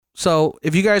So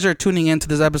if you guys are tuning into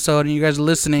this episode and you guys are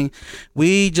listening,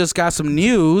 we just got some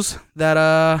news that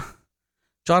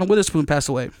John Witherspoon passed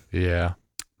away. Yeah.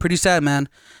 Pretty sad, man.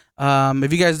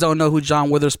 If you guys don't know who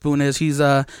John Witherspoon is, he's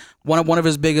one of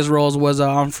his biggest roles was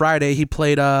on Friday. He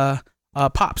played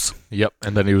Pops. Yep.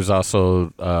 And then he was also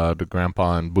the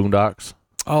grandpa in Boondocks.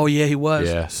 Oh yeah, he was.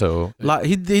 Yeah. So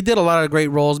he did a lot of great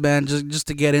roles, man. Just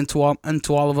to get into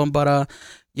all of them, but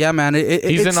yeah, man.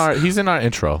 He's in our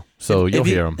intro, so you'll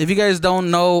hear him. If you guys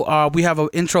don't know, we have an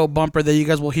intro bumper that you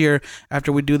guys will hear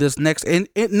after we do this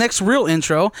next real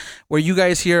intro, where you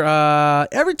guys hear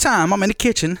every time I'm in the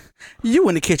kitchen, you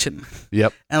in the kitchen.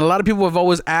 Yep. And a lot of people have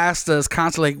always asked us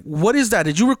constantly, like, what is that?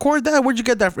 Did you record that? Where'd you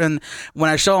get that from? And when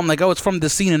I show them, like, oh, it's from the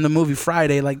scene in the movie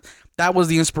Friday. Like, that was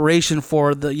the inspiration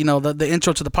for the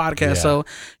intro to the podcast. Yeah. So,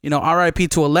 R.I.P.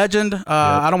 to a legend. Yep.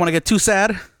 I don't want to get too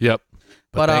sad. Yep.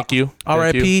 But thank you.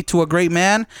 R.I.P. to a great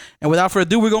man. And without further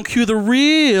ado, we're going to cue the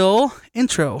real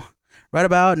intro right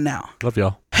about now. Love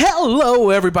y'all. Hello,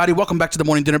 everybody. Welcome back to the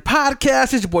Morning Dinner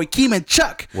Podcast. It's your boy, Keem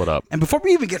Chuck. What up? And before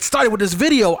we even get started with this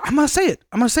video, I'm going to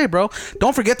say it, bro.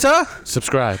 Don't forget to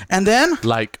subscribe. And then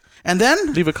like. And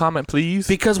then leave a comment, please.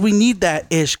 Because we need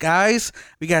that ish, guys.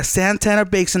 We got Santana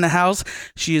Bakes in the house.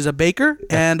 She is a baker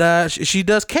and she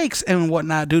does cakes and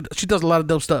whatnot, dude. She does a lot of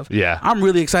dope stuff. Yeah. I'm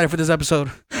really excited for this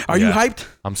episode. Are you hyped?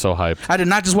 I'm so hyped. I did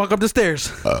not just walk up the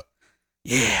stairs.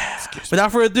 Yeah.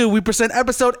 Without further ado, we present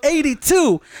episode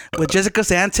 82 with Jessica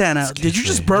Santana. Did you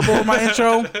just burp over my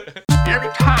intro? Every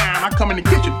time I come in the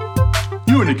kitchen,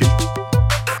 you in the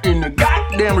kitchen. In the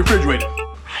goddamn refrigerator.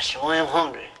 I sure am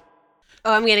hungry.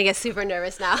 Oh, I'm gonna get super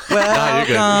nervous now.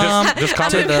 Welcome just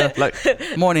comment to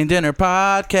the Morning Dinner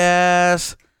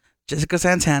Podcast. Jessica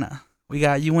Santana, we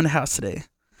got you in the house today.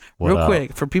 Real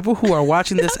quick, for people who are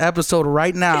watching this episode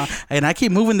right now, and I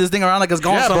keep moving this thing around like it's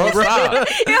going somewhere. You're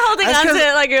holding on to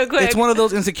it like real quick. It's one of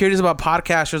those insecurities about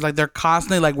podcasters. Like, they're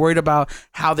constantly like worried about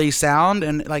how they sound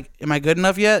and like, am I good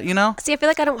enough yet? See, I feel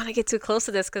like I don't want to get too close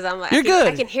to this because I'm like, good.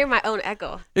 I can hear my own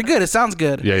echo. You're good. It sounds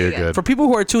good. Yeah, you're good. For people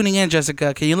who are tuning in,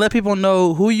 Jessica, can you let people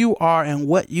know who you are and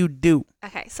what you do?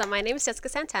 Okay, so my name is Jessica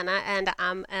Santana, and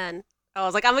I'm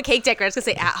a cake decorator. I was gonna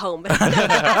say at home.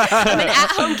 I'm an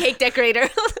at-home cake decorator.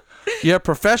 You're a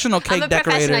professional cake decorator. I'm a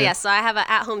professional, yes. So I have an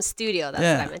at-home studio.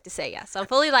 That's what I meant to say, yes. So I'm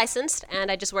fully licensed,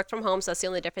 and I just work from home. So that's the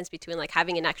only difference between like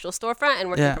having an actual storefront and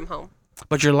working from home.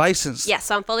 But you're licensed. Yes,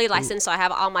 so I'm fully licensed. So I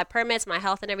have all my permits, my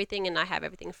health and everything, and I have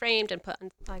everything framed and put in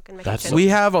my kitchen. We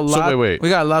have a lot. So wait. We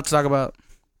got a lot to talk about.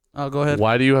 Oh, go ahead.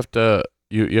 Why do you have to...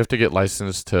 You have to get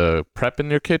licensed to prep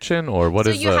in your kitchen, or what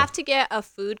is? So you have to get a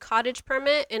food cottage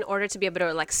permit in order to be able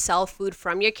to like sell food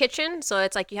from your kitchen. So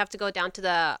it's like you have to go down to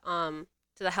the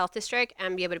health district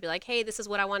and be able to be like, hey, this is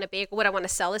what I want to bake, what I want to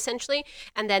sell essentially.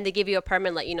 And then they give you a permit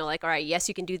and let you know like, all right, yes,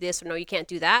 you can do this, or no, you can't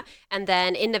do that. And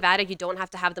then in Nevada, you don't have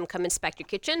to have them come inspect your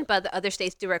kitchen, but the other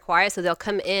states do require it. So they'll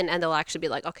come in and they'll actually be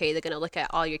like, okay, they're going to look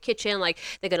at all your kitchen. Like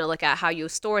they're going to look at how you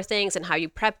store things and how you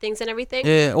prep things and everything.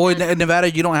 Yeah. Or in Nevada,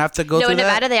 you don't have to go through that? No, in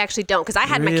Nevada, they actually don't. Because I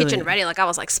had my kitchen ready. Like I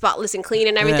was like spotless and clean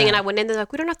and everything. And I went in there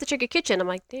like, we don't have to check your kitchen. I'm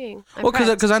like, dang. Well,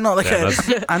 because I know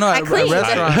I know at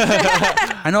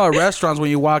restaurants. I know at restaurants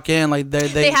when you walk in, like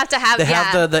they have to have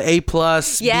the A+, B+,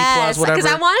 whatever. Because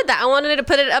I wanted that. I wanted to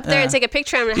put it up there and take a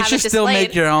picture and have it displayed. You should still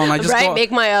make your own. Like, just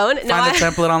make my own. Find a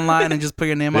template online and just put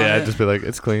your name on it. Yeah, just be like,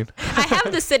 it's clean. I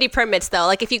have the city permits though.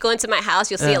 Like if you go into my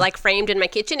house, you'll see it like framed in my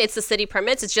kitchen. It's the city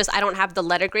permits. It's just I don't have the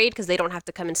letter grade because they don't have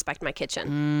to come inspect my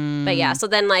kitchen. But yeah, so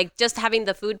then like just having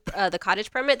the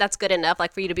cottage permit, that's good enough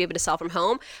like for you to be able to sell from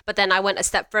home. But then I went a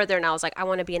step further and I was like, I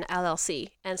want to be an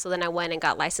LLC. And so then I went and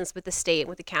got licensed with the state and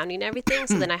with the county and everything.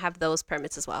 So then I have those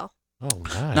permits as well. Oh,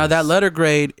 nice. Now that letter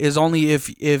grade is only if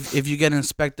you get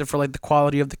inspected for like the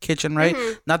quality of the kitchen, right?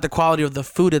 Mm-hmm. Not the quality of the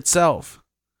food itself.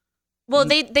 Well,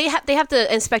 they have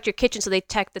to inspect your kitchen, so they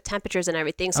check the temperatures and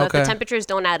everything. So if the temperatures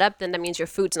don't add up, then that means your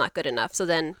food's not good enough. So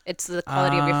then it's the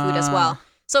quality of your food as well.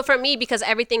 So for me, because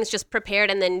everything's just prepared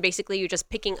and then basically you're just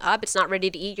picking up, it's not ready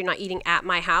to eat. You're not eating at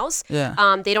my house.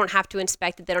 Yeah. They don't have to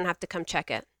inspect it. They don't have to come check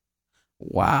it.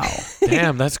 Wow.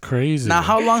 Damn, that's crazy. Now,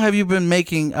 how long have you been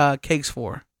making cakes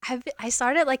for? I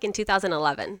started like in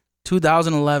 2011.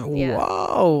 2011. Yeah.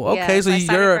 Whoa. Okay, yeah, so I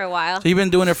started for a while. So you've been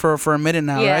doing it for a minute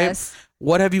now, yes. right?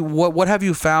 What have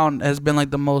you found has been like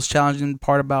the most challenging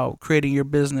part about creating your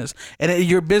business? And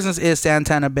your business is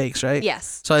Santana Bakes, right?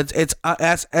 Yes. So it's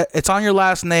on your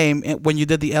last name when you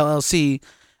did the LLC.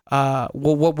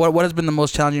 What has been the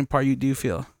most challenging part? Do you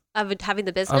feel? Of having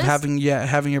the business? Of having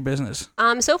your business.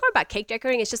 So far about cake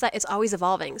decorating, it's just that it's always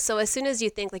evolving. So as soon as you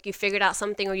think like you figured out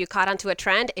something or you caught onto a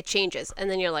trend, it changes. And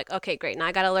then you're like, okay, great. Now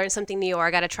I got to learn something new or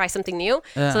I got to try something new.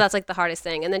 Yeah. So that's like the hardest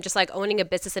thing. And then just like owning a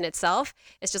business in itself,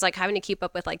 it's just like having to keep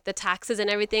up with like the taxes and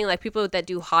everything. Like people that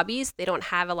do hobbies, they don't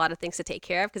have a lot of things to take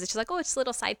care of because it's just like, oh, it's a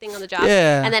little side thing on the job.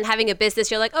 Yeah. And then having a business,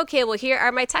 you're like, okay, well, here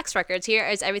are my tax records. Here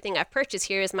is everything I've purchased.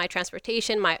 Here is my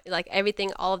transportation, my like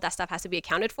everything, all of that stuff has to be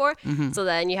accounted for. So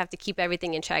then you have to keep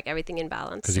everything in check, everything in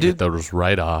balance. Because you get those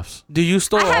write-offs. Do you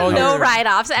store I have all no your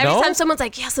write-offs. Every No? time someone's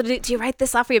like, yeah, so do you write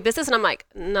this off for your business? And I'm like,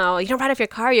 no, you don't write off your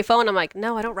car or your phone. I'm like,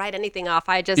 no, I don't write anything off.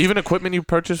 I just... Even equipment you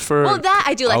purchase for... Well, that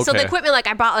I do. Like, so the Okay. equipment, like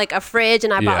I bought like a fridge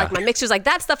and I bought Yeah. like my mixers, like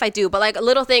that stuff I do. But like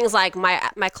little things like my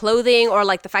clothing or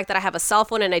like the fact that I have a cell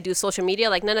phone and I do social media,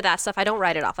 like none of that stuff, I don't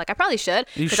write it off. Like I probably should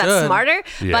You because that's should. smarter.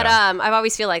 Yeah. But I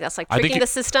always feel like that's like I think tricking you- the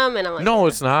system. And I'm like, No,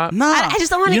 it's not. Nah. I just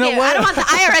don't want to You know get. what? I don't want the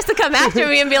IRS to come after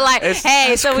me and be like, hey,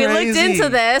 that's so we looked crazy. into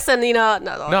this and No,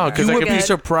 You 'cause I would could be be-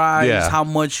 surprised Yeah. how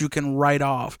much you can write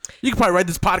off. You can probably write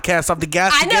this podcast off the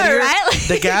gas. I to know, get here, right?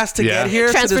 The gas to Yeah. get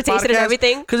here, Transportation and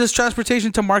everything. because it's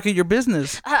transportation to market your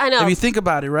business. I know. If you think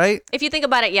about it, right? If you think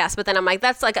about it, yes. But then I'm like,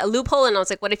 that's like a loophole. And I was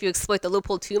like, what if you exploit the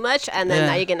loophole too much? And then Yeah.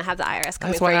 now you're going to have the IRS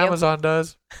coming That's for what you. Amazon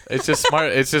does. It's just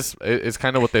smart. It's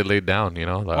kind of what they laid down, the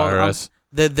IRS.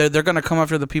 They're gonna come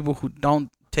after the people who don't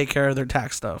take care of their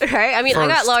tax stuff. Right? I mean, I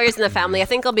got First. lawyers in the family. I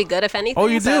think I'll be good if anything. Oh,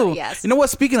 you so, do? Yes. You know what?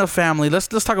 Speaking of family, let's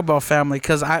talk about family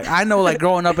because I know like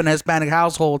growing up in a Hispanic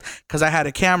household because I had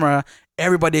a camera.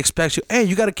 Everybody expects you. Hey,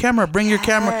 you got a camera? Bring your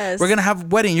camera. Yes. We're gonna have a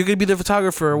wedding. You're gonna be the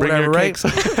photographer or Bring whatever, your right?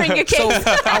 cakes. Bring your So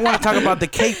cakes. I want to talk about the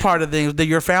cake part of things. Did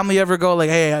your family ever go like,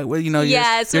 hey,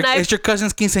 Yes, when I- it's your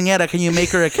cousin's quinceañera. Can you make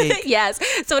her a cake? Yes.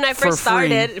 So when I For first free.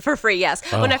 started, for free, yes.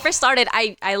 When I first started,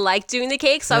 I liked doing the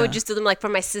cakes. So I would Yeah. just do them like for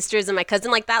my sisters and my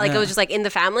cousin like that. Like Yeah. it was just like in the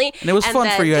family. And it was fun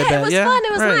for you, I Yeah, bet. it was Yeah? fun.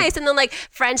 It was Right. nice. And then like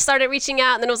friends started reaching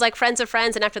out and then it was like friends of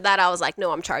friends. And after that, I was like,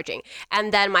 no, I'm charging.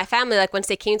 And then my family, like once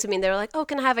they came to me and they were like, oh,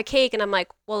 can I have a cake? And I'm like,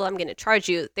 well, I'm going to charge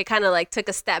you. They kind of like took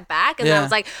a step back. And then I Yeah.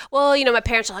 was like, well, my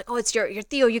parents are like, oh, it's your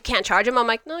Theo. You can't charge him. I'm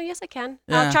like, no, yes, I can.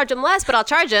 Yeah. I'll charge him less, but I'll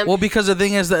charge him. Well, because the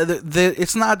thing is that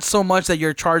it's not so much that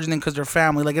you're charging them because they're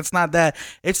family. Like it's not that.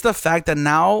 It's the fact that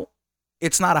now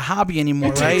it's not a hobby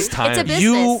anymore, right? takes time. It's a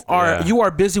business. You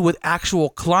are busy with actual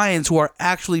clients who are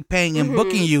actually paying and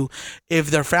booking you.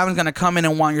 If their family's gonna come in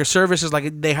and want your services,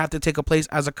 like they have to take a place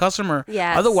as a customer.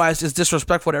 Yes. Otherwise, it's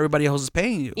disrespectful to everybody else is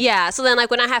paying you. Yeah. So then, like,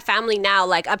 when I have family now,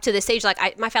 like, up to this stage,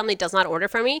 like, my family does not order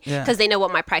from me Yeah. because they know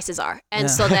what my prices are. And Yeah.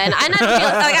 so then,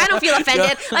 I don't feel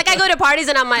offended. Like, I go to parties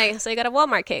and I'm like, so you got a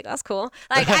Walmart cake. That's cool.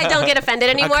 Like, I don't get offended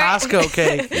A anymore. Costco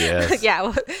cake. Yes. Yeah.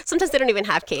 Well, sometimes they don't even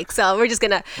have cake. So we're just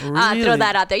going to Really? throw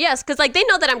that out there. Yes. Because, like, they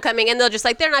know that I'm coming and they'll just,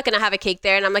 like, they're not going to have a cake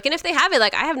there. And I'm like, and if they have it,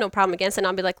 like, I have no problem against it. And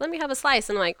I'll be like, let me have a slice.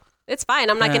 And I'm like, it's fine.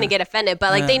 I'm not Yeah. going to get offended.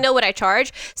 But like Yeah. they know what I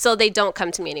charge, so they don't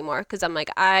come to me anymore because I'm like,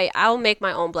 I'll make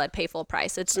my own blood pay full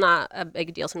price. It's not a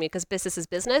big deal to me because business is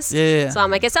business. Yeah. So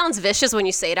I'm like, it sounds vicious when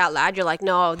you say it out loud. You're like,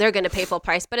 no, they're going to pay full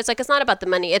price. But it's like, it's not about the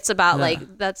money. It's about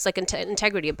like, that's like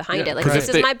integrity behind Yeah, it. Like, 'cause this if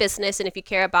is they- my business. And if you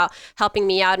care about helping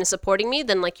me out and supporting me,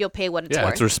 then like you'll pay what it's Yeah,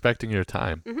 worth. it's respecting your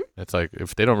time. It's like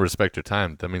if they don't respect your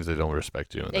time, that means they don't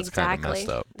respect you, and that's kind of Exactly. messed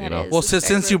up. That You know, is. Well, It's since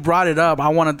very you brought it up, I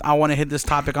want to hit this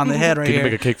topic on the head right can you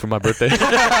here. make a cake for my birthday?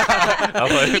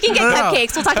 I'm like, You can get No.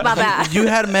 cupcakes. We'll talk about that. You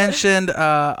had mentioned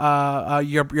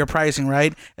your pricing,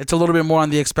 right? It's a little bit more on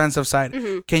the expensive side.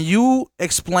 Can you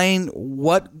explain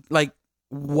what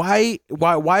why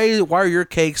are your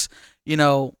cakes,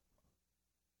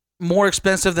 more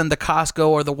expensive than the Costco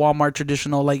or the Walmart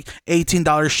traditional like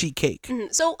 $18 sheet cake?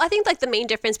 So I think like the main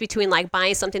difference between like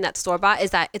buying something that's store bought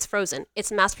is that it's frozen.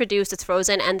 It's mass produced, it's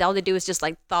frozen, and all they do is just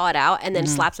like thaw it out and then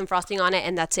slap some frosting on it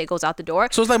and that's it, goes out the door.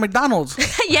 So it's like McDonald's.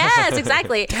 Yes,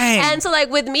 exactly. Dang. And so like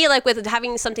with me, like with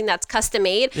having something that's custom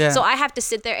made, Yeah. so I have to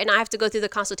sit there and I have to go through the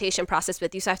consultation process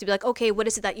with you. So I have to be like, okay, what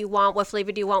is it that you want? What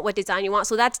flavor do you want? What design you want?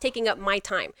 So that's taking up my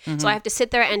time. So I have to sit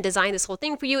there and design this whole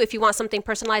thing for you. If you want something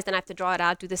personalized, then I have to draw it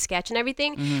out, do the sketch and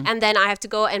everything. And then I have to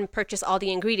go and purchase all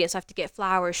the ingredients. So I have to get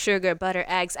flour, sugar, butter,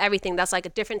 eggs, everything. That's like a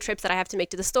different trips that I have to make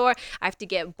to the store. I have to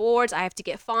get boards. I have to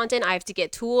get fondant. I have to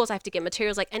get tools. I have to get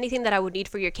materials. Like anything that I would need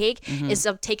for your cake is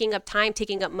taking up time,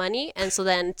 taking up money. And so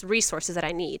then it's resources that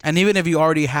I need. And even if you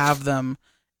already have them,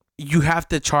 you have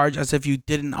to charge as if you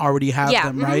didn't already have Yeah,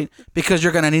 them, right? Because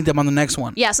you're gonna need them on the next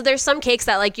one. Yeah, so there's some cakes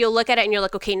that like you'll look at it and you're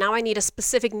like, okay, now I need a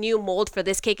specific new mold for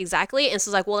this cake exactly. And so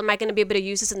it's like, well, am I going to be able to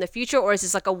use this in the future, or is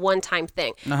this like a one-time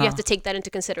thing? You have to take that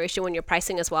into consideration when you're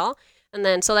pricing as well. And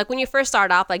then, so like when you first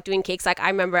start off like doing cakes, like I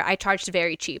remember I charged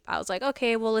very cheap. I was like,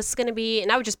 okay, well, it's going to be,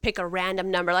 and I would just pick a random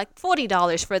number, like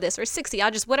 $40 for this or 60. I'll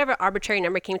just, whatever arbitrary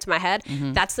number came to my head,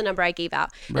 that's the number I gave out.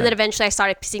 And then eventually I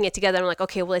started piecing it together. I'm like,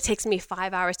 okay, well, it takes me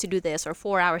 5 hours to do this or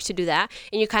 4 hours to do that.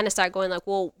 And you kind of start going like,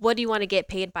 well, what do you want to get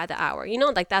paid by the hour? You know,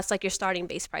 like that's like your starting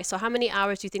base price. So how many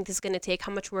hours do you think this is going to take?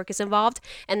 How much work is involved?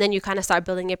 And then you kind of start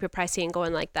building up your pricing and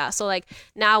going like that. So like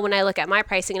now when I look at my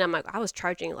pricing and I'm like, I was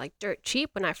charging like dirt cheap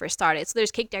when I first started. So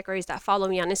there's cake decorators that follow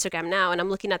me on Instagram now, and I'm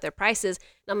looking at their prices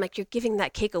and I'm like, you're giving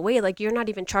that cake away. Like you're not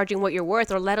even charging what you're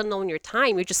worth, or let alone your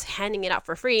time. You're just handing it out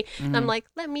for free. And I'm like,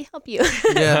 let me help you.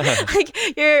 Yeah. Like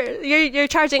you're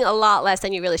charging a lot less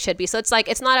than you really should be. So it's like,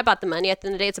 it's not about the money at the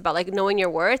end of the day. It's about like knowing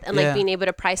your worth and like being able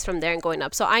to price from there and going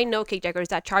up. So I know cake decorators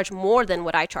that charge more than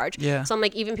what I charge. Yeah. So I'm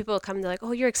like, even people come, they're like,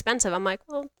 oh, you're expensive. I'm like,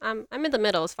 well, I'm in the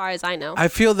middle as far as I know. I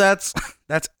feel that's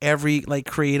every like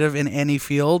creative in any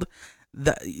field.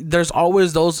 There's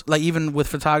always those, like even with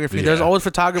photography, there's always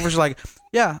photographers like,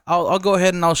 yeah, I'll go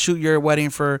ahead and I'll shoot your wedding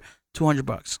for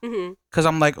 $200 because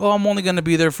I'm like, oh, I'm only gonna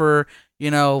be there for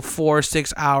 4,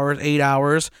 6 hours, 8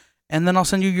 hours, and then I'll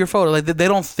send you your photo. Like they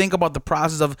don't think about the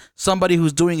process of somebody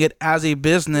who's doing it as a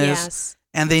business,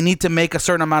 and they need to make a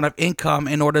certain amount of income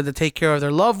in order to take care of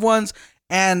their loved ones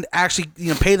and actually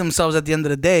pay themselves at the end of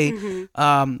the day.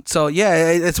 So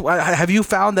yeah, it's, have you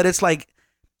found that it's like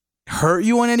hurt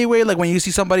you in any way? Like when you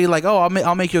see somebody like, oh,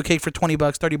 I'll make you a cake for $20,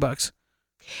 $30.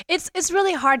 It's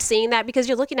really hard seeing that, because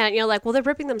you're looking at it and you're like, well, they're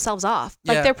ripping themselves off.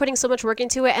 Like they're putting so much work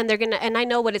into it, and and I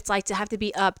know what it's like to have to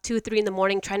be up 2, 3 in the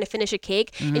morning trying to finish a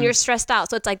cake, and you're stressed out.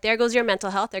 So it's like, there goes your mental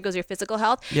health, there goes your physical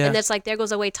health. And it's like, there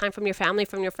goes away time from your family,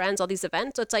 from your friends, all these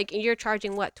events. So it's like, you're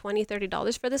charging what, $20,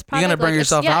 $30 for this product? You're going to burn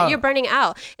yourself out. Yeah, you're burning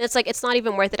out. And it's like, it's not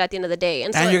even worth it at the end of the day.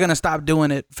 And, so you're going to stop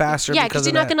doing it faster. Yeah, because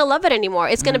you're not going to love it anymore.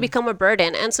 It's going to become a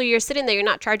burden. And so you're sitting there, you're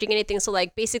not charging anything. So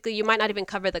like, basically you might not even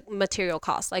cover the material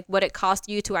cost, like what it cost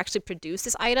you to actually produce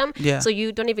this item. So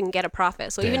you don't even get a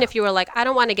profit. So even if you were like, I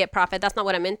don't want to get profit, that's not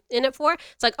what I'm in it for.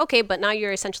 It's like, okay, but now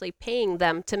you're essentially paying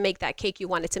them to make that cake you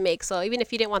wanted to make. So even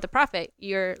if you didn't want the profit,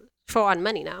 you're short on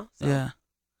money now. So. Yeah.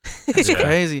 That's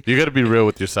crazy. You got to be real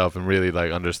with yourself and really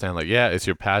like understand, like, yeah, it's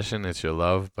your passion, it's your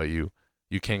love, but you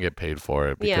can't get paid for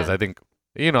it, because I think,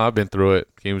 I've been through it.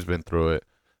 Keem's been through it.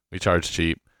 We charge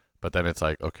cheap, but then it's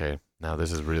like, okay, now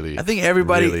this is really. I think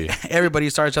everybody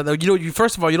starts out though. You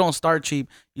first of all, you don't start cheap.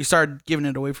 You start giving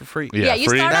it away for free. Yeah, you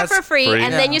start off for free,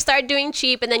 and then you start doing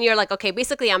cheap, and then you're like, okay,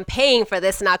 basically I'm paying for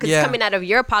this now because it's coming out of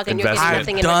your pocket, and you're getting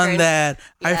nothing in return. I've done that.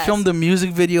 Yes. I filmed a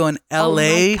music video in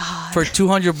LA for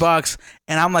 $200,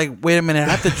 and I'm like, wait a minute,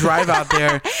 I have to drive out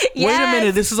there. Wait a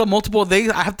minute, this is a multiple days.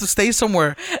 I have to stay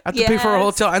somewhere. I have to pay for a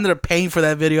hotel. I ended up paying for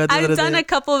that video. At the end of the day.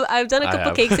 I've done a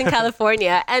couple cakes in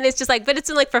California, and it's just like, but it's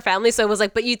in like for family, so it was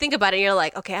like, but you think about it, and you're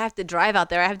like, okay, I have to drive out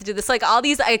there. I have to do this, like all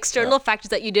these external factors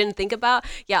that you didn't think about.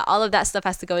 Yeah, all of that stuff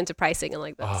has to go into pricing, and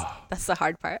like that's the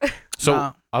hard part.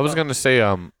 So I was gonna say,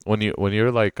 when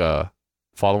you're like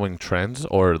following trends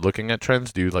or looking at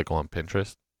trends, do you like go on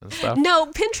Pinterest and stuff? No,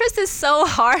 Pinterest is so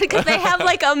hard because they have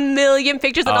like a million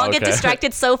pictures, and I'll get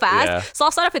distracted so fast. Yeah. So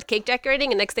I'll start off with cake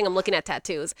decorating, and next thing I'm looking at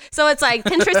tattoos. So it's like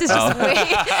Pinterest is just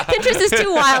Pinterest is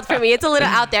too wild for me. It's a little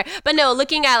out there. But no,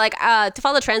 looking at like to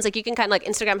follow trends, like you can kind of like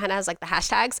Instagram kind of has like the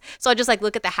hashtags. So I'll just like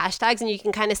look at the hashtags, and you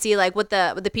can kind of see like what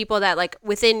the people that like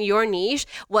within your niche,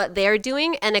 what they're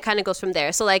doing, and it kind of goes from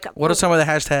there. So like, what are some of the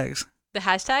hashtags? The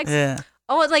hashtags? Yeah.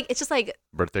 Oh, it's just like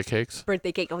birthday cakes.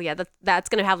 Birthday cake. Oh yeah, that's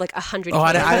gonna have like 100. Oh,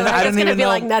 I didn't even know.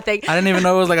 Like nothing. I didn't even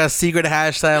know it was like a secret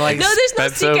hashtag. Like no, there's no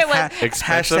secret one.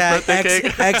 Hashtag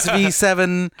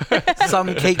XV7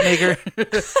 some cake maker.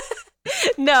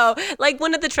 No, like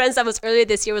one of the trends that was earlier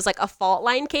this year was like a fault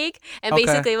line cake, and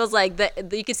basically it was like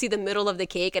you could see the middle of the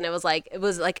cake, and it was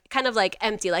like kind of like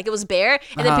empty, like it was bare,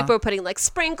 and then people were putting like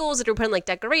sprinkles, and they were putting like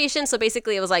decorations. So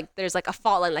basically it was like there's like a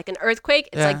fault line, like an earthquake.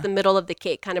 It's like the middle of the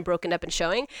cake kind of broken up and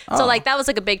showing. So like that was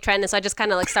like a big trend, and so I just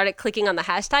kind of like started clicking on the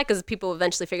hashtag because people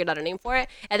eventually figured out a name for it,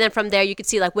 and then from there you could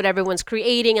see like what everyone's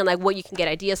creating and like what you can get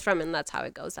ideas from, and that's how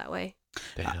it goes that way.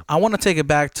 Damn. I want to take it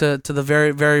back to the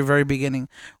very, very, very beginning.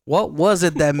 What was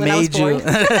it that made you?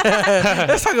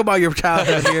 Let's talk about your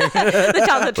childhood here. The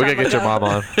childhood We're gonna get your mom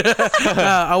on.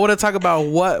 I want to talk about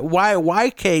why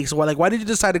cakes? Why did you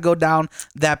decide to go down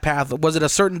that path? Was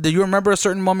it do you remember a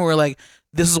certain moment where like,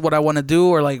 this is what I want to do,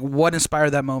 or like what inspired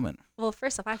that moment? Well,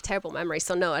 first off, I have terrible memory,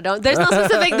 so no, I don't. There's no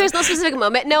specific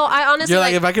moment. No, I honestly. You're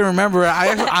like, if I can remember,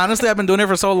 honestly, I've been doing it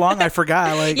for so long, I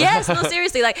forgot. Like, yes, no,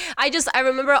 seriously. Like, I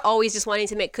remember always just wanting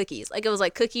to make cookies. Like, it was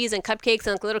like cookies and cupcakes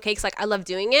and like little cakes. Like, I love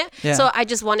doing it. Yeah. So I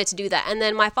just wanted to do that. And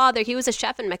then my father, he was a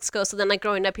chef in Mexico. So then, like,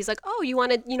 growing up, he's like, oh, you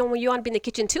want to be in the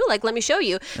kitchen too? Like, let me show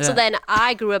you. Yeah. So then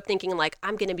I grew up thinking like,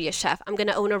 I'm gonna be a chef. I'm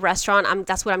gonna own a restaurant.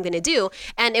 That's what I'm gonna do.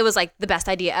 And it was like the best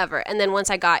idea ever. And then once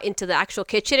I got into the actual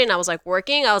kitchen and I was like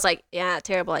working, I was like, yeah,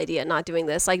 terrible idea. Not doing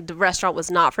this. Like, the restaurant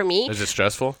was not for me. Is it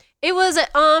stressful? It was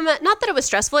not that it was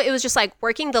stressful. It was just like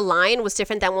working the line was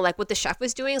different than what the chef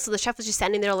was doing. So the chef was just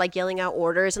standing there like yelling out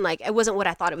orders, and like it wasn't what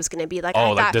I thought it was gonna be. Like,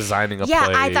 I thought, designing a plate.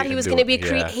 I thought he was gonna be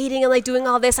creating and like doing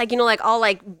all this, like, like all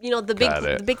like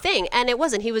the big thing. And it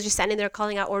wasn't. He was just standing there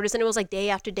calling out orders, and it was like day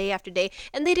after day after day,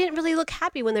 and they didn't really look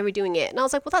happy when they were doing it. And I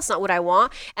was like, well, that's not what I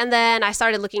want. And then I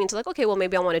started looking into like, okay, well,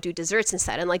 maybe I want to do desserts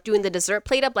instead. And like doing the dessert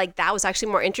plate up, like that was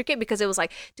actually more intricate because it was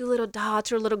like do little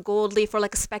dots or a little gold leaf or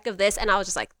like a speck of this, and I was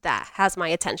just like, that has my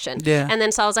attention. Yeah. And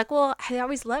then so I was like, well, I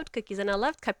always loved cookies and I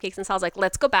loved cupcakes, and so I was like,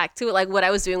 let's go back to like what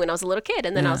I was doing when I was a little kid.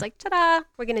 And then I was like, ta-da,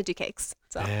 we're gonna do cakes.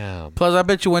 So. Damn. Plus, I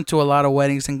bet you went to a lot of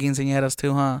weddings and quinceañeras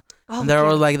too, huh? Oh, and there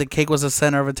was like the cake was the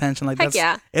center of attention. Like,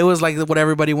 it was like what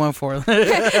everybody went for. All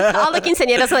the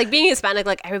quinceañeras, like being Hispanic,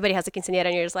 like everybody has a quinceañera,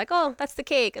 and you're just like, oh, that's the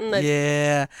cake. And then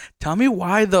yeah, tell me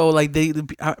why though. Like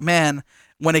man.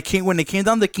 When it came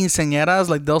down to quinceañeras,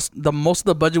 like the most of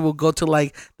the budget will go to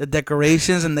like the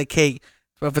decorations and the cake.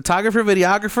 For a photographer,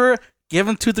 videographer, give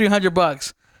them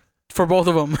 $200-300 for both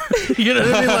of them. You know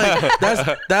what I mean?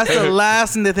 Like that's the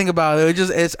last thing to think about.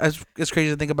 It's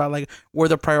crazy to think about like where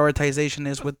the prioritization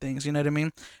is with things. You know what I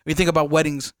mean? When you think about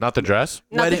weddings, not the dress.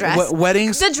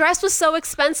 Weddings. The dress was so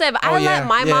expensive. I let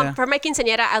my mom for my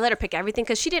quinceañera. I let her pick everything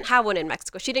because she didn't have one in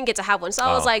Mexico. She didn't get to have one, so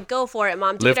I was like, "Go for it,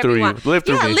 mom. Do whatever you want." Live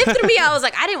through me. I was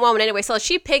like, I didn't want one anyway, so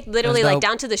she picked literally like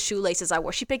down to the shoelaces I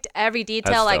wore. She picked every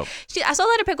detail. That's like I still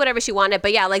let her pick whatever she wanted.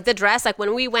 But yeah, like the dress. Like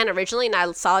when we went originally, and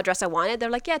I saw a dress I wanted, they're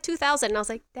like, "Yeah, $2,000." And I was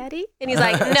like, "Daddy?" And he's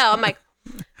like, "No." I'm like,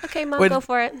 okay, mom, go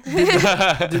for it.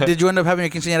 Did you end up having a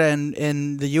quinceañera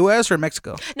in the U.S. or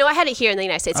Mexico? No, I had it here in the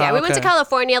United States. Yeah, we went to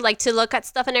California like to look at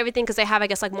stuff and everything because they have, I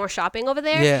guess, like more shopping over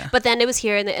there. Yeah. But then it was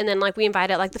here, and then like we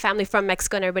invited like the family from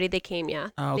Mexico and everybody. They came,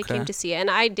 they came to see it,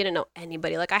 and I didn't know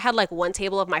anybody. Like I had like one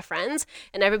table of my friends,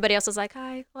 and everybody else was like,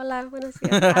 "Hi, hola, buenos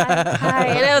dias, hi,"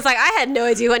 and it was like I had no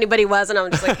idea who anybody was, and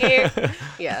I'm just like,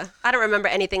 yeah, I don't remember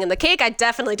anything in the cake. I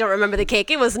definitely don't remember the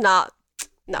cake. It was not.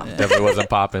 No. Definitely wasn't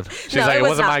popping. She's like, it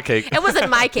wasn't my cake. It wasn't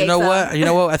my cake. You know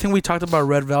what? I think we talked about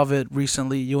red velvet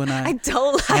recently, you and I. I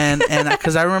don't like and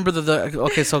because I remember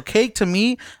so cake to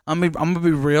me, I'm gonna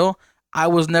be real. I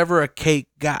was never a cake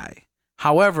guy.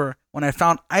 However, when I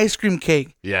found ice cream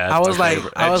cake, I was like,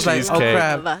 oh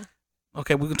crap.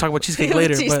 Okay, we can talk about cheesecake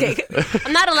later. Cheesecake. But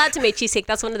I'm not allowed to make cheesecake.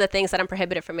 That's one of the things that I'm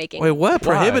prohibited from making. Wait, what?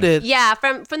 Prohibited? Yeah,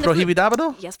 from the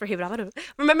prohibidado? Yes, prohibidado.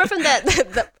 Remember from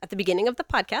the at the beginning of the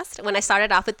podcast when I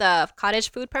started off with the cottage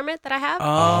food permit that I have?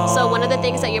 Oh. So one of the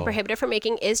things that you're prohibited from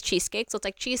making is cheesecake. So it's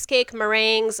like cheesecake,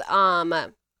 meringues,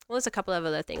 well, there's a couple of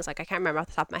other things, like I can't remember off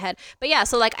the top of my head. But yeah,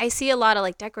 so like I see a lot of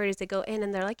like decorators that go in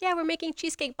and they're like, yeah, we're making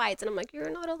cheesecake bites. And I'm like, you're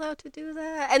not allowed to do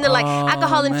that. And then like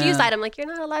alcohol infused item, like you're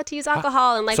not allowed to use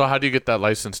alcohol. And like, so how do you get that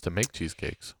license to make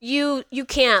cheesecakes? You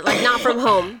can't, like not from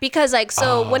home. Because like,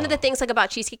 so one of the things like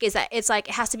about cheesecake is that it's like,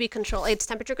 it has to be controlled. It's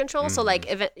temperature control. So like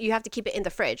you have to keep it in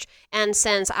the fridge. And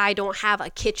since I don't have a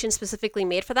kitchen specifically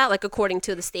made for that, like according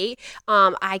to the state,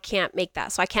 I can't make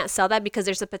that. So I can't sell that because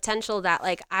there's a potential that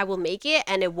like I will make it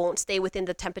and it won't stay within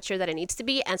the temperature that it needs to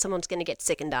be, and someone's going to get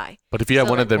sick and die. But if you have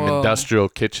one of them industrial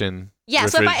kitchen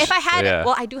so if I had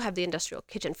well, I do have the industrial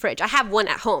kitchen fridge. I have one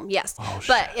at home, yes.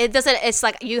 But it doesn't, it's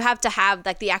like you have to have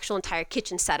like the actual entire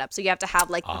kitchen setup. So you have to have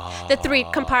like the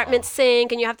 3-compartment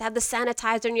sink, and you have to have the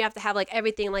sanitizer, and you have to have like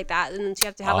everything like that, and then you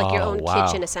have to have like your own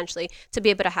kitchen essentially to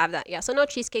be able to have that. Yeah, so no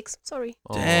cheesecakes, sorry.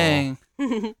 Dang.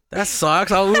 That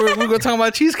sucks. We were going to talk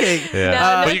about cheesecake. Yeah.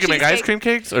 No, but you can make ice cream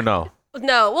cakes or no?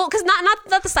 No, well, because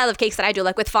not the style of cakes that I do.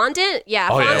 Like with fondant,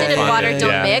 fondant and water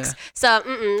don't mix. So,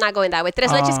 not going that way.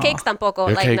 Tres leches cakes tampoco.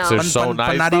 Your like cakes no. are so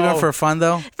nice. But not even for fun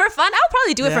though. For fun, I'll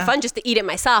probably do it for fun just to eat it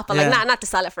myself, but like not to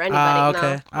sell it for anybody.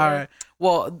 Okay, no. All right.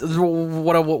 Well,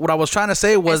 what I was trying to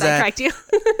say was that I correct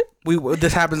you.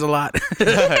 This happens a lot.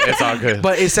 It's all good.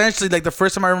 But essentially, like the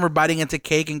first time I remember biting into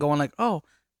cake and going like, "Oh,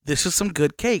 this is some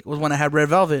good cake," was when I had red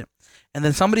velvet, and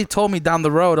then somebody told me down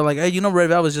the road, like, "Hey, red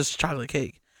velvet is just chocolate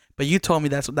cake." But you told me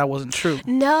that wasn't true.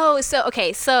 No,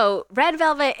 so red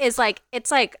velvet is like, it's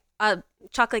like a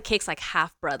chocolate cake's like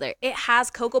half brother. It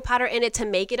has cocoa powder in it to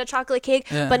make it a chocolate cake,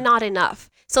 but not enough.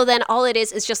 So then all it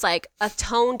is just like a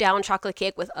toned down chocolate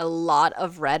cake with a lot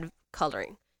of red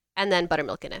coloring. and then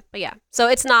buttermilk in it. But yeah, so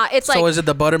it's not. It's so is it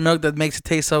the buttermilk that makes it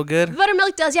taste so good?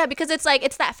 Buttermilk does, yeah, because it's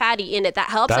that fatty in it that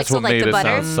helps. That's like, what so, made the it butter.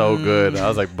 sound so good. I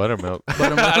was like, buttermilk. I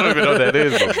don't even know what that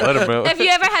is, but buttermilk. If you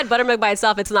ever had buttermilk by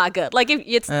itself, it's not good. Like if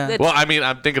it's. Well, I mean,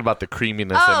 I'm thinking about the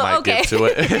creaminess it might give to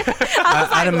it.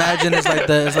 I'd imagine it's like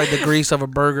the grease of a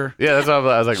burger. Yeah, that's what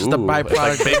I was like. Just the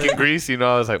byproduct. It's like bacon grease,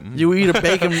 I was like, you eat a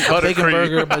bacon Buttercream.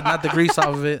 burger, but not the grease off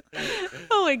of it.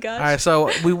 Oh my gosh. All right,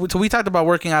 so we talked about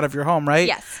working out of your home, right?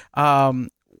 Yes.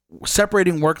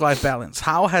 Separating work-life balance.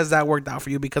 How has that worked out for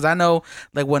you? Because I know,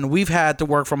 like, when we've had to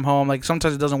work from home, like,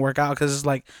 sometimes it doesn't work out because it's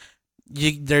like,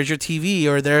 there's your TV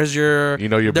or there's your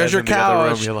there's your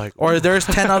couch, room, like, or there's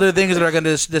 10 other things that are going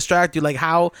to distract you. Like,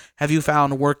 how have you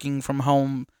found working from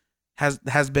home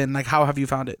has been? Like, how have you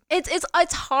found it?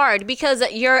 It's hard because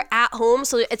you're at home,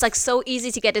 so it's like so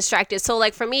easy to get distracted. So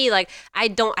like for me, like I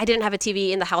didn't have a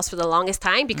TV in the house for the longest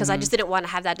time because I just didn't want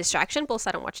to have that distraction. Both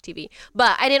I don't watch TV,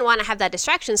 but I didn't want to have that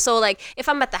distraction. So like if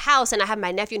I'm at the house and I have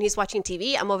my nephew and he's watching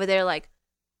TV, I'm over there like,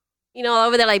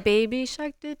 baby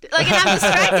shark did like, and I'm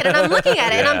distracted and I'm looking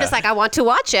at it and I'm just like, I want to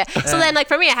watch it. So then like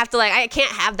for me, I have to I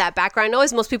can't have that background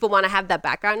noise. Most people want to have that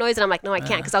background noise and I'm like, no, I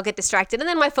can't because I'll get distracted. And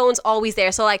then my phone's always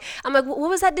there. So like, I'm like, what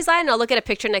was that design? And I'll look at a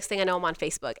picture. Next thing I know, I'm on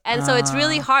Facebook. And so it's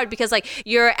really hard because like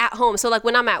you're at home. So like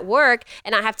when I'm at work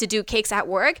and I have to do cakes at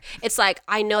work, it's like,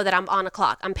 I know that I'm on a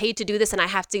clock. I'm paid to do this and I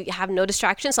have to have no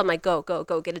distractions. So I'm like, go,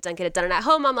 get it done. And at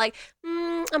home, I'm like,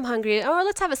 I'm hungry, or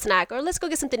let's have a snack, or let's go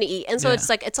get something to eat. And so it's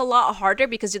like, it's a lot harder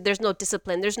because there's no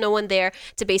discipline. There's no one there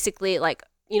to basically like,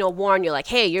 warn you like,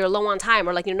 hey, you're low on time,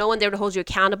 or like, no one there to hold you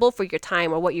accountable for your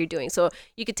time or what you're doing. So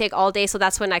you could take all day. So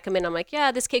that's when I come in, I'm like,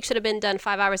 yeah, this cake should have been done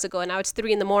 5 hours ago. And now it's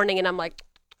 3 a.m. and I'm like,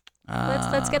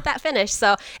 let's get that finished.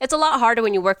 So it's a lot harder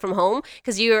when you work from home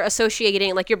because you're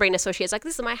associating, like your brain associates like,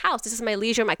 this is my house, this is my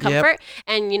leisure, my comfort.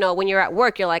 And when you're at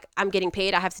work, you're like, I'm getting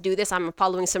paid, I have to do this, I'm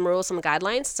following some rules, some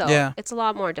guidelines. So it's a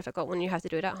lot more difficult when you have to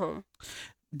do it at home.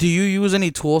 Do you use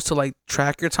any tools to like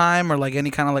track your time or like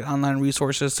any kind of like online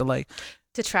resources to like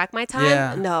to track my time?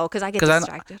 Yeah. No, because I get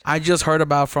distracted. I just heard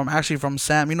about from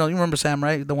Sam. You remember Sam,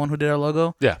 right? The one who did our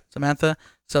logo? Yeah. Samantha.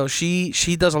 So she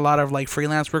does a lot of like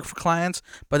freelance work for clients,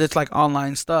 but it's like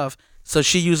online stuff. So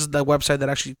she uses the website that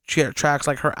actually tracks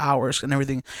like her hours and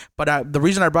everything. But the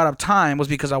reason I brought up time was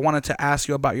because I wanted to ask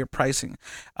you about your pricing.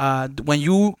 When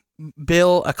you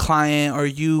bill a client or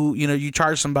you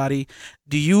charge somebody,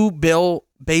 do you bill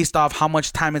based off how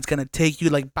much time it's going to take you,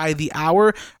 like by the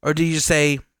hour, or do you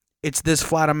say it's this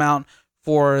flat amount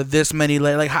for this many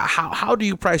like how do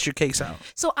you price your cakes out?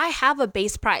 So I have a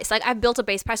base price. Like I've built a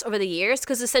base price over the years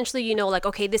because essentially like,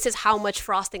 okay, this is how much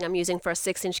frosting I'm using for a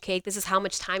 6-inch cake. This is how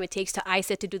much time it takes to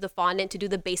ice it, to do the fondant, to do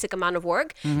the basic amount of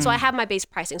work. So I have my base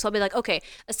pricing. So I'll be like, okay,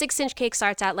 a 6-inch cake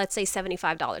starts at, let's say,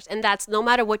 $75. And that's, no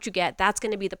matter what you get, that's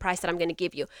going to be the price that I'm going to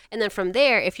give you. And then from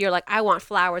there, if you're like, I want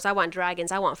flowers, I want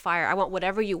dragons, I want fire, I want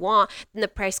whatever you want, then the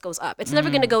price goes up. It's never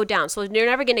going to go down. So you're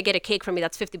never going to get a cake from me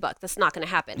that's $50. That's not going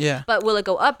to happen. Yeah. But will it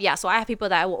go up? Yeah. So I have people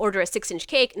that will order a 6-inch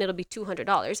cake and it'll be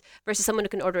 $200 versus someone who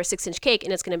can order a 6-inch cake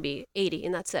and it's going to be $80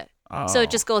 and that's it. Oh. So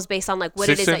it just goes based on like what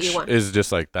it is that you want. Is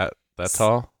just like that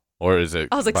tall, or is it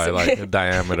by like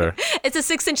diameter? It's a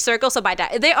 6-inch circle, so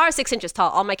they are 6 inches tall.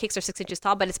 All my cakes are 6 inches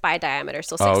tall, but it's by a diameter,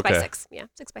 so 6 by 6. Yeah,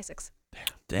 6 by 6.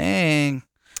 Dang.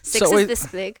 6 is this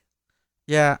big.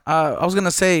 Yeah, I was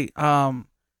gonna say,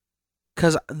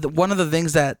 because one of the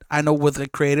things that I know with the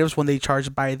creatives, when they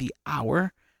charge by the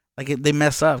hour, like they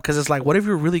mess up because it's like, what if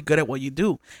you're really good at what you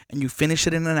do and you finish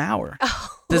it in an hour?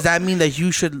 Oh. Does that mean that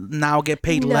you should now get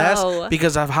paid less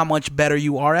because of how much better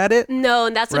you are at it? No,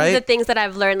 and that's one of the things that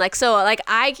I've learned. Like, so like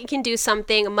I can do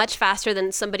something much faster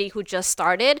than somebody who just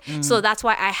started. So that's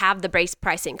why I have the base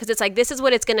pricing, because it's like, this is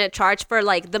what it's going to charge for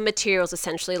like the materials,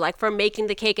 essentially, like for making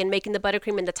the cake and making the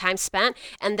buttercream and the time spent.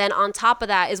 And then on top of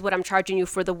that is what I'm charging you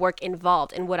for the work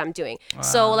involved in what I'm doing. Wow.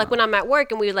 So like when I'm at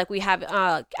work and we have,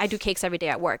 I do cakes every day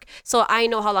at work. So I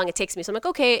know how long it takes me. So I'm like,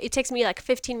 okay, it takes me like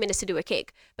 15 minutes to do a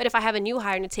cake. But if I have a new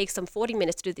hire and it takes them 40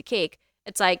 minutes to do the cake,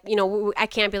 it's like, I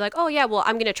can't be like, oh yeah, well,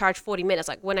 I'm going to charge 40 minutes.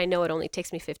 Like when I know it only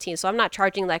takes me 15. So I'm not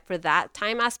charging like for that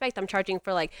time aspect. I'm charging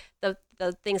for like the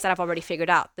things that I've already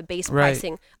figured out, the base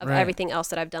pricing of everything else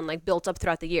that I've done, like built up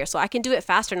throughout the year. So I can do it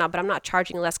faster now, but I'm not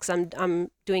charging less because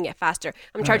I'm doing it faster.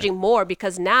 I'm charging more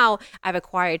because now I've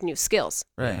acquired new skills.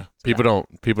 Right. People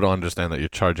don't understand that you're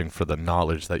charging for the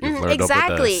knowledge that you've learned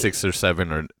over the 6 or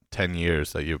 7 or 10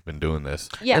 years that you've been doing this.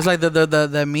 Yeah. It's like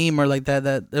the meme or like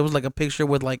that it was like a picture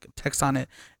with like text on it,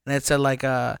 and it said like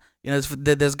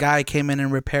this guy came in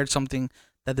and repaired something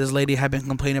that this lady had been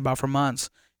complaining about for months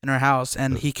in her house,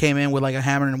 and he came in with like a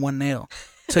hammer and one nail,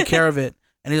 took care of it,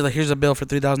 and he's like, here's a bill for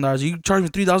 $3,000. You charge me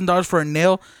 $3,000 for a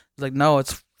nail? He's like, no,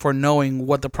 it's for knowing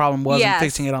what the problem was and Yes.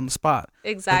 fixing it on the spot.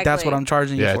 Exactly. Like, that's what I'm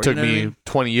charging you Yeah, for. it took you know what I me mean?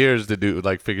 20 years to do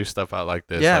like figure stuff out like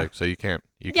this. Yeah. Like, so you can't.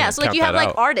 Yeah, so like count you have that like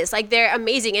out. artists, like they're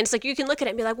amazing, and it's like you can look at it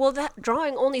and be like, well, that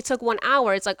drawing only took 1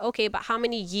 hour. It's like, okay, but how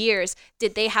many years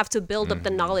did they have to build up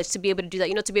the knowledge to be able to do that?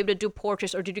 You know, to be able to do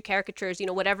portraits or to do caricatures, you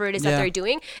know, whatever it is that Yeah. they're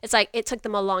doing. It's like it took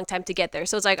them a long time to get there.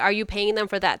 So it's like, are you paying them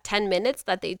for that 10 minutes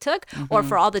that they took, or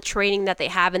for all the training that they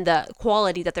have and the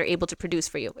quality that they're able to produce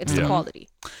for you? It's the Yeah. quality.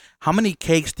 How many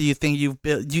cakes do you think you've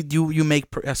built? You make?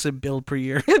 I said build per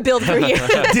year. Build per year.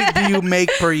 do you make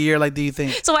per year? Like, do you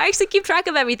think? So I actually keep track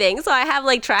of everything. So I have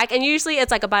like track, and usually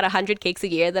it's like about 100 cakes a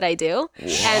year that I do.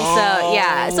 And so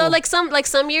yeah, so like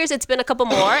some years it's been a couple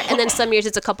more, and then some years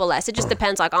it's a couple less. It just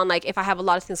depends like on like if I have a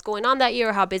lot of things going on that year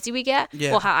or how busy we get,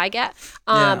 Yeah. well how I get.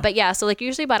 Yeah. But yeah, so like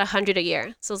usually about 100 a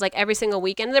year. So it's like every single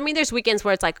weekend. I mean, there's weekends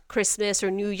where it's like Christmas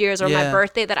or New Year's or my Yeah.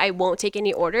 birthday that I won't take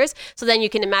any orders. So then you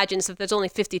can imagine, so if there's only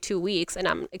 52 weeks, and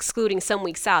I'm excluding some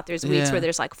weeks out, there's weeks Yeah. where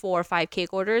there's like 4 or 5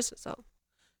 cake orders. So.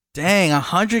 Dang,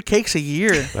 100 cakes a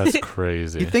year. That's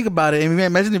crazy. You think about it. I mean,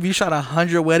 imagine if you shot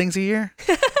 100 weddings a year.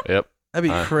 Yep. That'd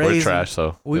be We're crazy. trash,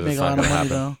 so We it's make a not lot of gonna money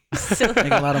happen. though.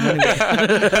 Make a lot of money.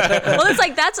 Well, it's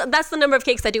like that's the number of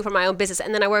cakes I do for my own business,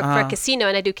 and then I work for a casino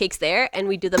and I do cakes there, and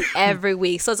we do them every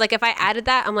week. So it's like if I added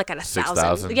that, I'm like at 1,000.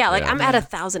 6,000? Yeah, like Yeah. I'm at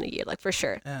 1,000 a year, like for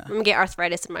sure. Yeah. I'm gonna get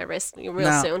arthritis in my wrist real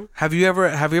Now, soon. have you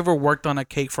ever worked on a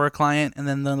cake for a client and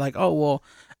then they're like, oh well,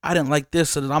 I didn't like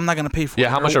this, so I'm not gonna pay for it. Yeah,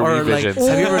 how much are Or, like, revisions?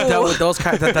 have you ever dealt with those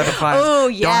that type of clients? Oh,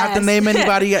 Don't have to yes. name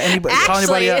anybody. Call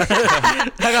anybody out.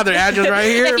 I got their address right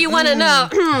here. If you want to know,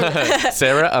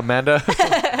 Sarah, Amanda.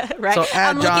 right? So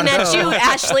add I'm John looking at Doe. you,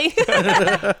 Ashley.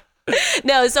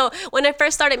 No, so when I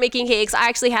first started making cakes, I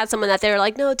actually had someone that they were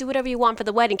like, "No, do whatever you want for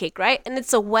the wedding cake, right?" And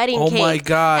it's a wedding Oh cake. my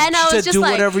God. And She I was said, just "Do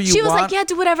like, whatever you she was like, want?" "Yeah,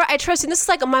 do whatever I trust you." And this is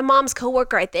like my mom's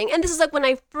coworker, I think. And this is like when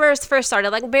I first started,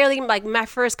 like barely like my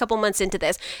first couple months into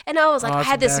this. And I was like, Oh, I that's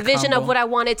had a this bad vision combo. of what I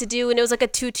wanted to do, and it was like a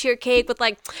 2-tier cake with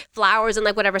like flowers and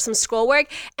like whatever, some scroll work.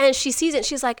 And she sees it, and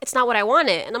she's like, "It's not what I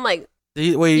wanted." And I'm like,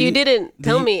 you didn't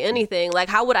tell me anything. Like,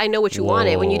 how would I know what you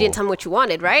wanted when you didn't tell me what you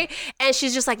wanted, right? And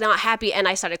she's just like not happy, and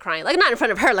I started crying. Like, not in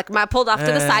front of her. Like, I pulled off to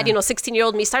the side,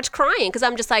 16-year-old me starts crying because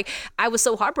I'm just like, I was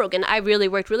so heartbroken. I really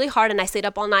worked really hard, and I stayed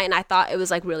up all night, and I thought it was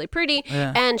like really pretty.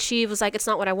 Yeah. And she was like, it's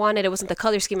not what I wanted. It wasn't the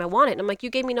color scheme I wanted. And I'm like, you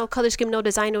gave me no color scheme, no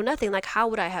design, no nothing. Like, how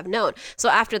would I have known? So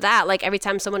after that, like every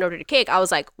time someone ordered a cake, I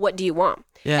was like, what do you want?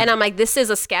 Yeah. And I'm like, this is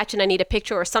a sketch and I need a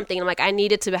picture or something. And I'm like, I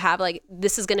needed to have like,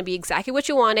 this is going to be exactly what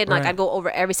you wanted. And like, Right. I'd go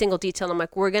over every single detail. And I'm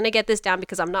like, we're going to get this down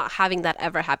because I'm not having that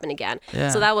ever happen again. Yeah.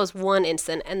 So that was one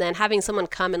instant. And then having someone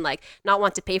come and like not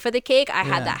want to pay for the cake, I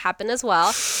had that happen as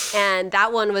well. And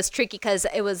that one was tricky because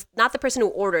it was not the person who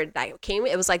ordered that came.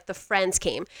 It was like the friends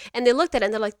came and they looked at it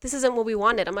and they're like, this isn't what we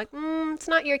wanted. I'm like, it's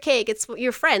not your cake. It's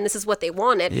your friend. This is what they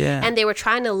wanted. Yeah. And they were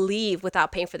trying to leave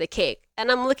without paying for the cake.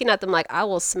 And I'm looking at them like, I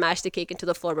will smash the cake into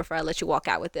the floor before I let you walk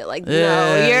out with it. Like,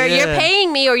 Yeah, no, you're yeah.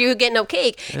 paying me or you get no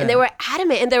cake. And they were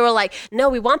adamant and they were like, no,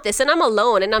 we want this. And I'm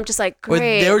alone. And I'm just like, Wait,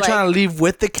 great. they were like, trying to leave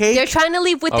with the cake. they're trying to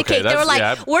leave with the Okay, cake. They were that's- like,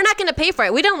 yeah. we're not going to pay for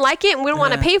it. We don't like it and we don't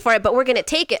want to pay for it, but we're going to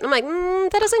take it. And I'm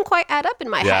like, that doesn't quite add up in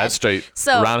my Yeah, head. it's straight.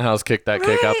 So- Roundhouse kick that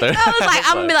cake out there. I was like,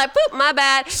 I'm going to be like, poop, my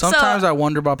bad. Sometimes so, I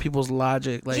wonder about people's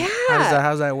logic. Like, Yeah.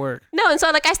 how does that work? No, and so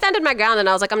like I stand in my ground and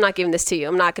I was like, I'm not giving this to you.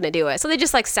 I'm not gonna do it. So they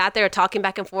just like sat there talking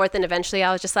back and forth, and eventually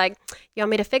I was just like, you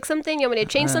want me to fix something? You want me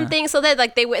to change something? So then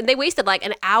like they wasted like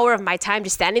an hour of my time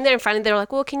just standing there in front of. They were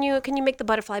like, well, can you make the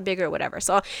butterfly bigger or whatever?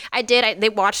 So I did. They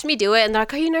watched me do it, and they're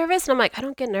like, are you nervous? And I'm like, I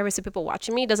don't get nervous with people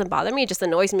watching me. It doesn't bother me. It just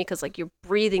annoys me because like you're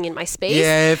breathing in my space.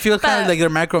 Yeah, it feels kind of But- like they're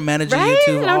micromanaging Right? you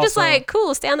too. And I'm just also. like,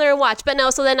 cool, stand there and watch. But no,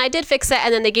 so then I did fix it,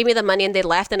 and then they gave me the money and they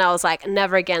left, and I was like,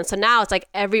 never again. So now it's like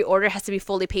every order has to be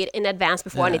fully paid in advance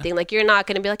before anything. Like you're not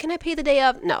going to be like, can I pay the day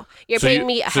up? No, you're paying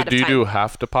me ahead so of do you time. do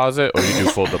half deposit or you do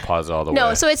full deposit all the way?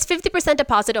 No, so it's 50%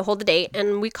 deposit to hold the date,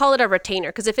 and we call it a retainer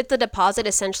because if it's a deposit,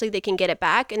 essentially they can get it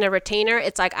back. In a retainer,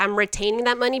 it's like I'm retaining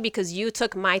that money because you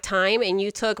took my time and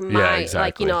you took my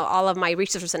exactly. all of my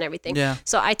resources and everything. Yeah.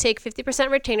 So I take 50%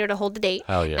 retainer to hold the date.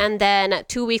 Hell yeah. And then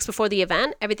 2 weeks before the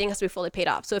event, everything has to be fully paid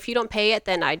off. So if you don't pay it,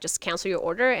 then I just cancel your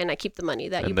order and I keep the money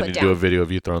that you and then put you down. do a video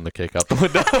of you throwing the cake out the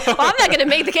window. Well, I'm not gonna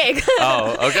make the cake.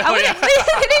 Oh, okay. I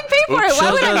didn't pay for it.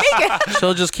 Why would I make it?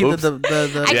 She'll just keep Oops.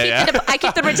 I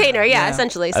keep the retainer. Yeah,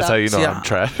 essentially. That's so. how you know See, I'm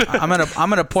trash. I'm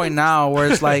at a point now where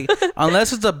it's like,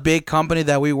 unless it's a big company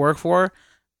that we work for,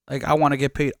 like I want to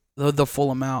get paid the full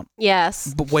amount.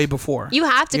 Yes. Way before. You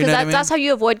have to, because that's how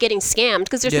you avoid getting scammed.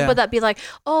 Because there's people that be like,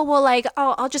 oh, well, like,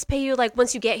 oh, I'll just pay you like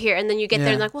once you get here. And then you get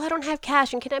there and like, well, I don't have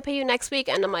cash. And can I pay you next week?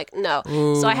 And I'm like, no.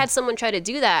 Ooh. So I had someone try to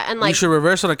do that. And like, you should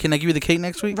reverse it. Like, can I give you the cake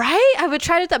next week? Right? I would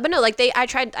try to that. But no, like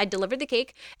I delivered the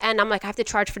cake and I'm like, I have to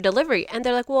charge for delivery. And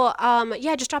they're like, well,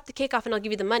 yeah, just drop the cake off and I'll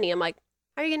give you the money. I'm like,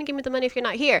 how are you going to give me the money if you're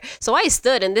not here? So I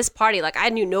stood in this party. Like I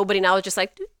knew nobody. And I was just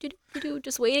like,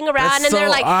 just waiting around. That's and they're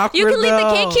like, awkward, you can leave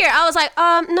the cake here. I was like,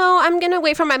 no, I'm going to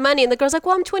wait for my money. And the girl's like,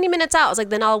 well, I'm 20 minutes out. I was like,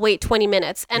 then I'll wait 20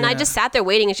 minutes. And I just sat there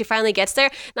waiting and she finally gets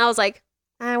there. And I was like,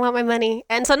 I want my money.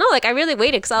 And so no, like I really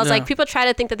waited because I was like, people try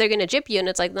to think that they're going to gyp you. And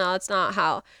it's like, no, it's not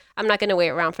how. I'm not going to wait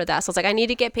around for that. So I was like, I need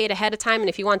to get paid ahead of time. And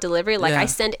if you want delivery, like I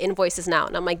send invoices now.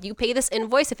 And I'm like, you pay this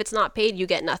invoice. If it's not paid, you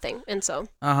get nothing. And so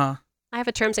I have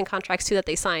a terms and contracts too that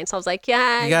they sign. So I was like,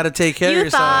 yeah. You got to take care of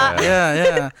yourself.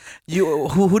 Yeah.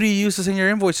 Who do you use to send your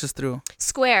invoices through?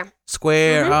 Square.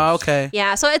 Mm-hmm. Oh, okay.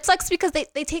 Yeah, so it sucks because they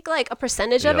take like a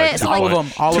percentage of it. So all of them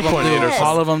do.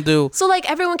 All of them do. So like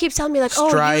everyone keeps telling me like,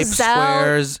 Stripe, use Zelle.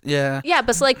 Squares, Yeah,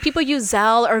 but so like people use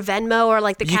Zelle or Venmo or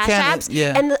like the Cash Apps.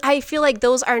 Yeah. And I feel like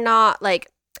those are not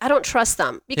like, I don't trust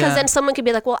them because then someone could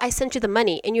be like, well, I sent you the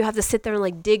money and you have to sit there and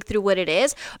like dig through what it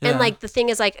is. And like the thing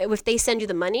is like if they send you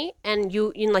the money and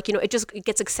you like, it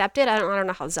gets accepted. I don't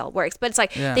know how Zelle works, but it's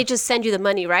like they just send you the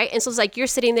money, right? And so it's like you're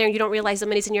sitting there and you don't realize the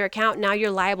money's in your account. Now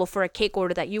you're liable for a cake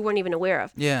order that you weren't even aware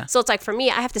of. Yeah. So it's like for me,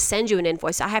 I have to send you an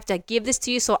invoice. I have to give this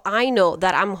to you so I know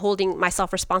that I'm holding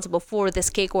myself responsible for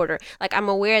this cake order. Like I'm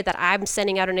aware that I'm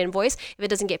sending out an invoice. If it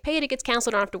doesn't get paid, it gets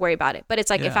canceled. I don't have to worry about it. But it's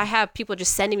like if I have people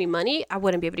just sending me money, I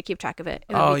wouldn't be able to keep track of it.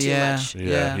 It would be too much.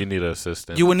 Yeah, you need an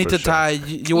assistant. You would need to tie.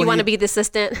 You want to be the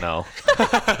assistant? No.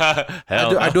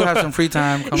 I do have some free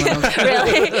time coming up.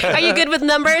 Really? Are you good with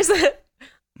numbers? Sorry,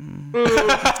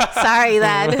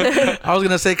 then. I was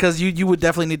gonna say because you would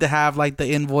definitely need to have like the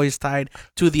invoice tied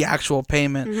to the actual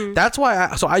payment. Mm-hmm. That's why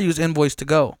I use Invoice to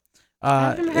Go. I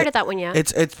haven't heard of that one yet.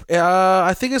 It's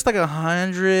I think it's like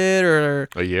 100 or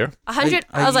a year. 100.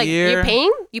 I was like, you're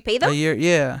paying? You pay them? A year,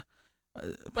 yeah.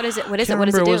 What is it? What does it do?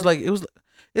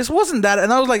 It wasn't that,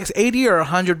 and I was like it's $80 or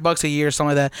 $100 a year,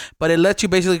 something like that. But it lets you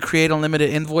basically create unlimited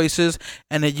invoices,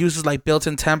 and it uses like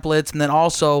built-in templates. And then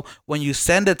also when you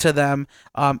send it to them,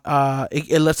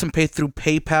 it lets them pay through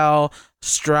PayPal,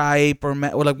 Stripe, or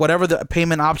like whatever the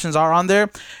payment options are on there.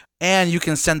 And you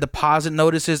can send deposit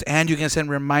notices and you can send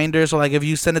reminders. So like if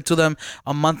you send it to them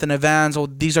a month in advance, or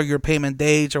these are your payment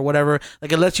dates or whatever,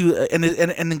 like it lets you, and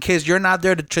in case you're not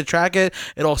there to track it,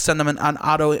 it'll send them an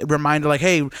auto reminder like,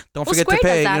 hey, don't forget Square to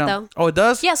pay. Does that, though. Oh, it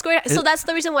does? Yeah, Square. So that's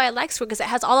the reason why I like Square, because it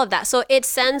has all of that. So it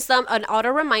sends them an auto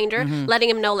reminder letting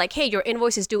them know like, hey, your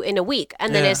invoice is due in a week.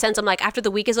 And then it sends them like after the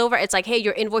week is over, it's like, hey,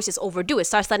 your invoice is overdue. It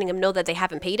starts letting them know that they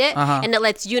haven't paid it. And it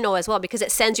lets you know as well because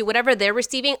it sends you whatever they're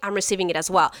receiving, I'm receiving it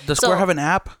as well. Does Square have an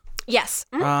app? Yes.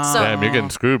 So, damn, you're getting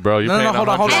screwed, bro. Hold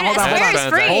on. Square is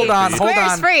free. Square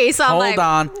is free. So I'm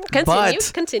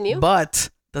like, continue. But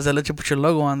does it let you put your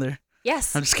logo on there?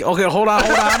 Yes. I'm just kidding. Okay, hold on.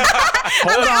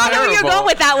 I know where you're going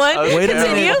with that one. Wait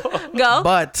Continue. Go.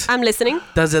 But I'm listening.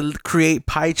 Does it create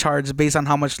pie charts based on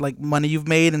how much like money you've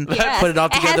made and put it all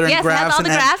together in graphs? It has all the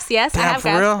graphs. Yes, damn, I have for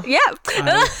graphs. real? Yeah.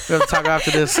 We have to talk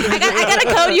after this. I got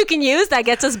a code you can use that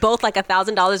gets us both like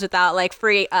 $1,000 without like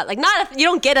free. You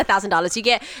don't get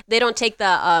 $1,000. They don't take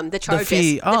the charges.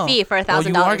 The fee for $1,000.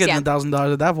 You are getting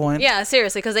 $1,000 at that point. Yeah,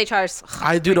 seriously, because they charge.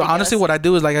 I do. Honestly, what I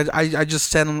do is like I just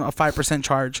send them a 5%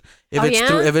 charge.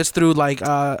 If it's through like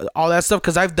all that stuff,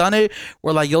 because I've done it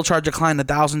where like you'll charge a client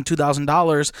 $1,000,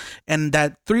 $2,000, and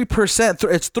that 3%,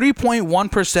 it's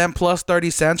 3.1% plus 30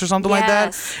 cents or something like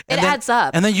that. And it adds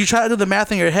up. And then you try to do the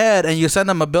math in your head, and you send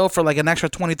them a bill for like an extra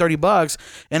 $20-$30,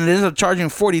 and it ends up charging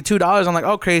 $42. I'm like,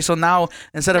 okay, so now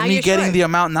instead of me getting the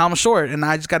amount, now I'm short, and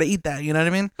I just got to eat that. You know what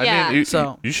I mean? Yeah. I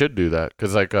mean, you should do that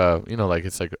because like like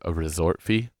it's like a resort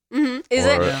fee. Mm-hmm. Is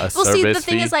it? Well, see, the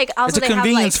thing is, like, also it's a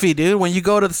convenience fee, dude. When you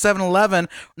go to the 7-Eleven,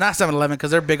 not 7-Eleven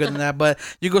because they're bigger than that, but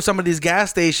you go to some of these gas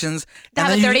stations, and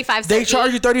then 35 they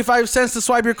charge you 35 cents to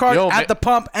swipe your card at the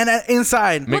pump and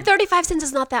inside. Well, 35 cents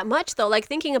is not that much, though. Like,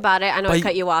 thinking about it, I know I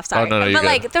cut you off, sorry. No, but,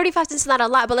 like, 35 cents is not a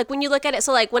lot. But, like, when you look at it,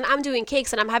 so, like, when I'm doing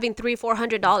cakes and I'm having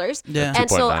 $300-$400, and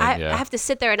so I have to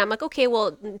sit there and I'm like, okay,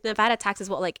 well, Nevada tax is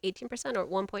what, like 18% or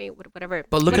 1 point, whatever.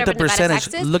 But look at the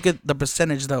percentage. Look at the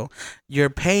percentage, though. You're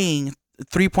paying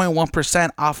 3.1%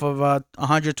 off of $100,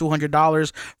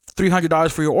 $200,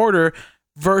 $300 for your order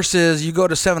versus you go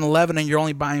to 7-Eleven and you're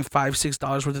only buying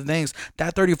 $5-6 worth of things.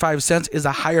 That 35 cents is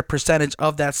a higher percentage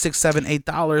of that $6, $7,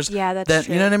 $8. Yeah, that's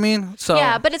true. You know what I mean? So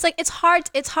yeah, but it's like it's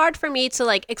hard for me to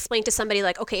like explain to somebody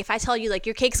like, okay, if I tell you like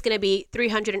your cake's gonna be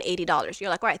 $380, you're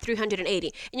like, all right, $380,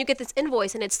 and you get this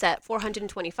invoice and it's set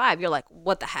 $425. You're like,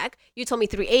 what the heck? You told me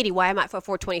 $380. Why am I for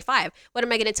 $425? What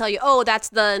am I gonna tell you? Oh, that's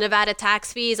the Nevada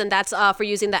tax fees, and that's for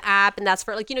using the app, and that's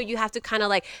for like, you have to kind of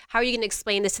like, how are you gonna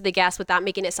explain this to the guests without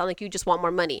making it sound like you just want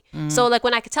more money? So like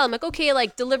when I could tell them like, okay,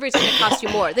 like delivery's gonna cost you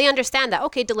more, they understand that.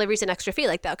 Okay, delivery's an extra fee,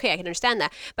 like that. Okay, I can understand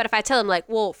that. But if I tell them like,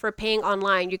 well, for paying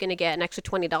online, you're gonna get an extra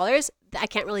 $20, I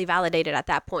can't really validate it at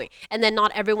that point. And then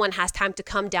not everyone has time to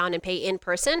come down and pay in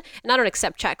person, and I don't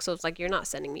accept checks, so it's like, you're not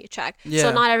sending me a check.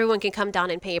 So not everyone can come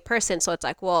down and pay in person. So it's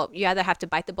like, well, you either have to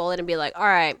bite the bullet and be like, all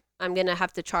right, I'm gonna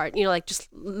have to charge, like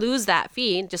just lose that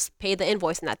fee, just pay the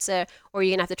invoice and that's it. Or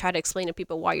you're gonna have to try to explain to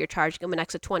people why you're charging them an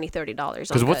extra $20-$30.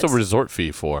 Because what's a resort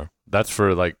fee for? That's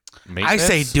for like maintenance? I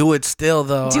say do it still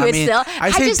though.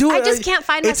 I just can't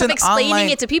find myself explaining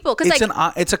it to people because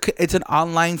it's an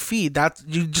online fee. That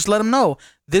you just let them know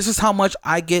this is how much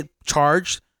I get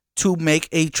charged to make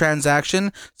a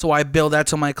transaction, so I bill that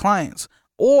to my clients.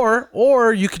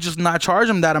 Or you could just not charge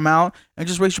them that amount and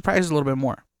just raise your prices a little bit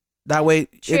more. That way,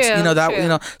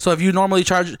 it's So if you normally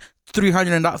charge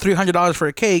 $300 for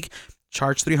a cake,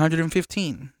 charge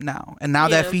 $315 now, and now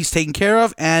that fee's taken care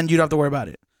of, and you don't have to worry about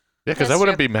it. Yeah, because I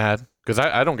wouldn't be mad. Because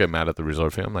I don't get mad at the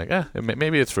resort fee. I'm like,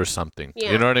 maybe it's for something.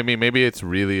 Yeah. You know what I mean? Maybe it's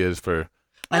really is for.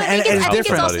 Well, I think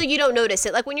it's also you don't notice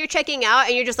it. Like when you're checking out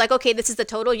and you're just like, okay, this is the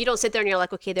total. You don't sit there and you're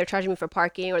like, okay, they're charging me for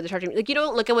parking, or they're charging me. Like you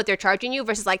don't look at what they're charging you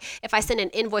versus like if I send an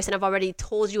invoice and I've already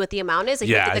told you what the amount is.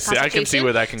 Like, I can see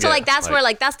where that can. So like that's where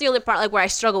like that's the only part like where I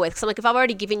struggle with. Because I'm like, if I've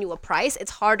already given you a price,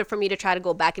 it's harder for me to try to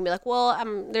go back and be like, well,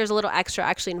 there's a little extra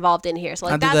actually involved in here. So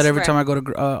like I do that every time I go to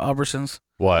Albertsons.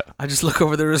 What? I just look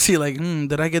over the receipt like,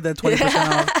 did I get that 20%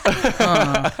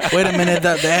 off? Wait a minute,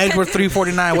 the eggs were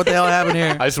 $3.49. What the hell happened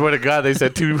here? I swear to God, they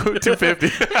said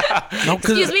 $2.50. No,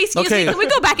 excuse me. Can we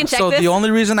go back and check this? So the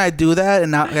only reason I do that,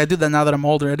 and now I do that now that I'm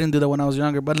older. I didn't do that when I was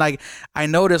younger. But like, I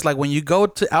noticed like when you go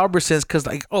to Albertsons, because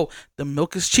like, oh, the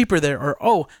milk is cheaper there, or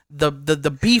oh, the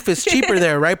beef is cheaper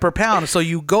there, right, per pound. So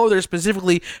you go there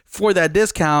specifically for that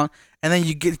discount. And then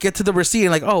you get to the receipt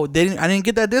and like, oh, I didn't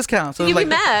get that discount. So you'd like, be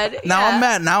mad. Now I'm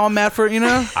mad. Now I'm mad for,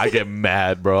 I get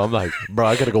mad, bro. I'm like, bro,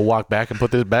 I gotta go walk back and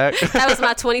put this back. That was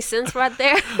my 20 cents right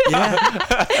there.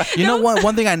 Yeah.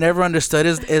 One thing I never understood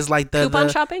is like the coupon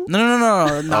shopping. No.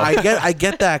 I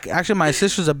get that. Actually, my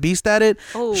sister's a beast at it.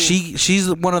 Oh.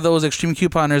 She's one of those extreme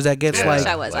couponers that gets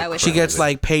I wish she gets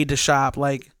like paid to shop.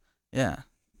 Like, yeah.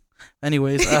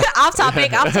 Anyways, off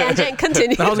topic, off tangent,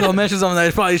 continue. I was gonna mention something that I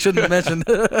probably shouldn't have mentioned,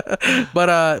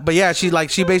 but yeah, she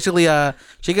basically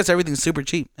she gets everything super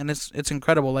cheap, and it's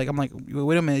incredible. Like I'm like,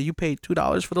 wait a minute, you paid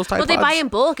 $2 for those type? Well, they buy in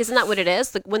bulk, isn't that what it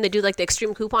is? Like when they do like the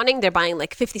extreme couponing, they're buying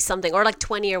like 50 something or like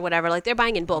 20 or whatever. Like they're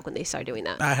buying in bulk when they start doing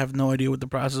that. I have no idea what the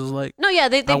process is like. No, yeah,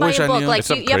 they buy in bulk. Like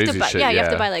you have to buy, you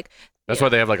have to buy like. That's why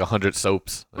they have like 100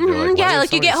 soaps. Like,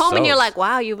 like you get home and you're like,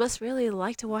 wow, you must really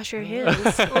like to wash your hands.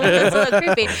 That's a little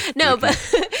creepy. No, but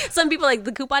some people like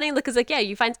the couponing because like, yeah,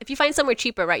 if you find somewhere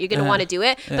cheaper, right, you're going to want to do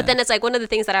it. Yeah. But then it's like one of the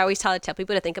things that I always tell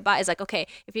people to think about is like, okay,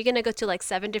 if you're going to go to like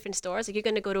 7 different stores, like you're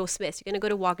going to go to Smith's, you're going to go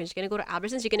to Walgreens, you're going to go to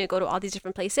Albertsons, you're going to go to all these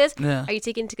different places. Yeah. Are you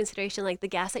taking into consideration like the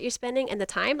gas that you're spending and the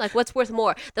time? Like what's worth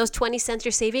more, those 20 cents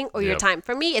you're saving or your time?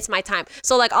 For me, it's my time.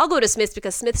 So like I'll go to Smith's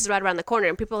because Smith's is right around the corner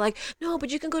and people are like, no,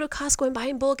 but you can go to Costco and buy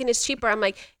in bulk and it's cheaper. I'm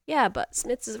like, yeah, but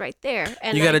Smith's is right there,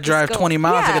 and you got to drive 20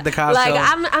 miles to get to Costco. Like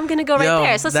I'm gonna go right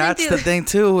there. So that's the thing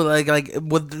too. Like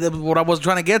what I was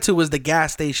trying to get to was the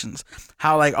gas stations.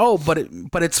 How like, oh, but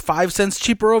it's 5 cents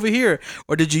cheaper over here,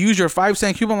 or did you use your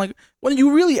 5-cent coupon? Like when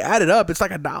you really add it up, it's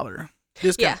like $1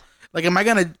 discount. Yeah. Like, am I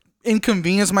gonna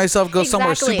inconvenience myself, go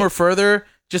somewhere super further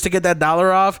just to get that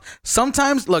 $1 off?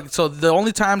 Sometimes, look, so the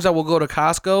only times I will go to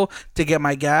Costco to get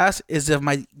my gas is if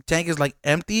my tank is like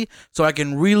empty, so I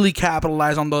can really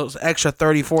capitalize on those extra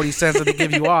 30-40 cents that they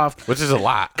give you off. Which is a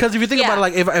lot. Because if you think about it,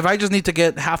 like if I just need to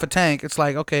get half a tank, it's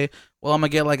like, okay, well, I'm gonna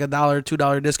get like $1,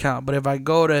 $2 discount. But if I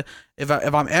go to if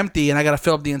I'm empty and I gotta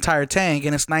fill up the entire tank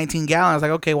and it's 19 gallons,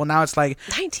 like, okay, well now it's like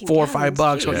 $4 or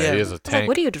 $5. So yeah, it is a tank. Like,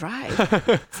 what do you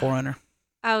drive? 400.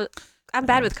 I'm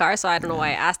bad with cars, so I don't know why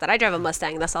I asked that. I drive a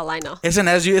Mustang. That's all I know. It's a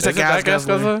gas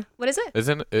guzzler. What is it?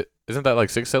 Isn't that like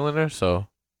 6-cylinder? So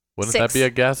wouldn't that be a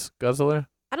gas guzzler?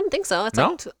 I don't think so.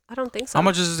 No? I don't think so. How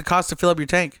much does it cost to fill up your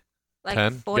tank?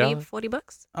 Like 40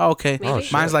 bucks. Oh, okay. Maybe.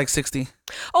 Mine's like 60.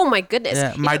 Oh my goodness.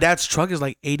 Yeah, my dad's truck is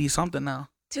like 80 something now.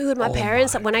 Dude, my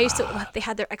parents, when they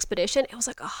had their expedition, it was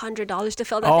like $100 to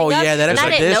fill that thing up. Yeah, that and I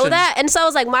expedition. didn't know that. And so it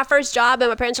was like my first job, and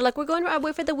my parents were like, we're going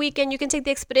away for the weekend. You can take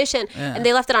the expedition. Yeah. And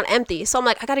they left it on empty. So I'm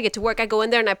like, I got to get to work. I go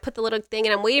in there and I put the little thing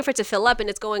and I'm waiting for it to fill up, and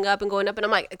it's going up and going up. And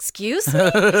I'm like, excuse me?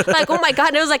 Like, oh my God.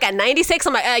 And it was like at 96.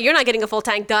 I'm like, you're not getting a full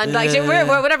tank done. Like, we're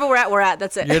whatever we're at.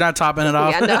 That's it. You're not topping it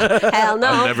off. Yeah, no. Hell no.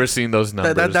 I've never seen those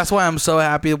numbers. That's why I'm so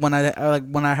happy when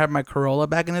I had my Corolla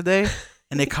back in the day,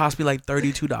 and it cost me like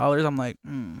 $32. I'm like,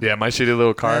 yeah, my shitty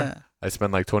little car. Yeah. I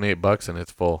spend like $28 and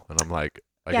it's full, and I'm like,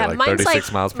 I Yeah, get like mine's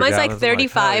 36 miles per mine's gallon. like I'm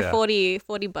 35, hell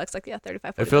 40 bucks. Like, yeah,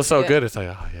 35, 40 It feels bucks. so Yeah. good. It's like,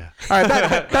 oh yeah. all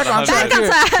right, back on track here.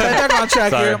 Back on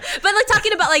track Sorry. here. But like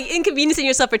talking about like inconveniencing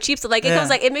yourself for cheap stuff, like it Yeah. goes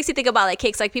like it makes you think about like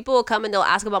cakes. Like people will come and they'll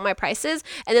ask about my prices,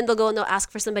 and then they'll go and they'll ask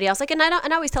for somebody else. Like, and I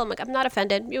always tell them like I'm not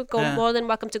offended. You go Yeah. more than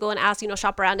welcome to go and ask.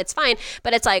 Shop around. It's fine.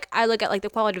 But it's like I look at like the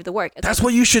quality of the work. It's That's like,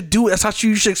 what you should do. That's how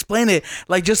you should explain it.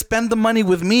 Like, just spend the money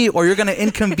with me, or you're gonna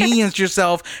inconvenience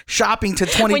yourself shopping to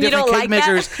 20 When you different don't cake like that.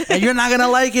 makers, and you're not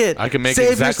gonna like it. I can make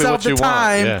Save exactly yourself what the you want,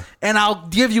 time, yeah. and I'll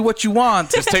give you what you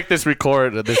want. Just take this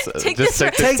record. Take Just this-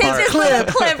 take Take part. this little clip,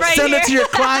 clip right send it to here. your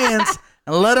clients,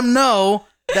 and let them know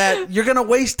that you're gonna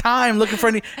waste time looking for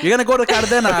any. You're gonna go to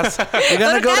Cardenas. You're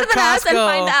gonna Go to go to Cardenas Costco and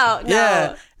find out. No.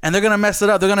 Yeah, and they're gonna mess it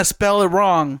up. They're gonna spell it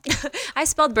wrong. I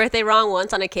spelled birthday wrong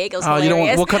once on a cake. It was Oh, hilarious. you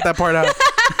don't. We'll cut that part out.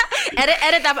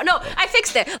 edit that. No, I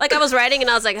fixed it. Like I was writing and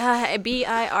I was like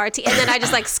BIRT, and then I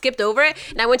just like skipped over it,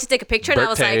 and I went to take a picture and I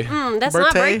was Birthday. like, that's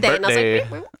not Birthday? birthday. And I was Birthday.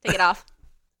 like, take it off.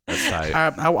 That's tight.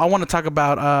 I want to talk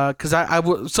about because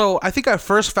so I think I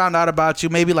first found out about you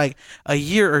maybe like a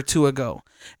year or two ago,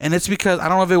 and it's because I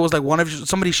don't know if it was like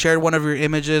somebody shared one of your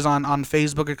images on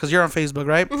Facebook, because you're on Facebook,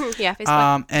 right? Yeah,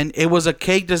 Facebook. And it was a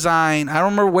cake design. I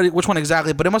don't remember which one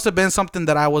exactly, but it must have been something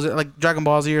that I was like Dragon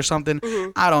Ball Z or something.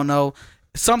 I don't know.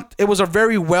 It was a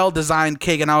very well designed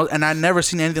cake, and I never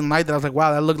seen anything like that. I was like,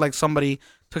 wow, that looked like somebody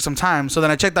took some time. So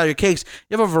then I checked out your cakes.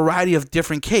 You have a variety of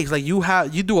different cakes. Like you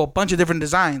do a bunch of different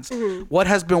designs. What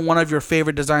has been one of your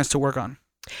favorite designs to work on?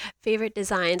 Favorite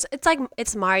designs.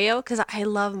 It's Mario, because I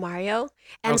love Mario.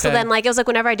 And so Okay. then like it was like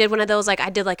whenever I did one of those, like I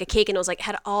did like a cake and it was like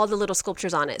had all the little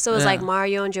sculptures on it. So it was Yeah. like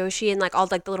Mario and Yoshi and like all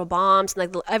like the little bombs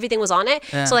and like everything was on it.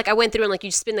 Yeah. So like I went through and like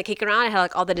you spin the cake around, I had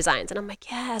like all the designs and I'm like,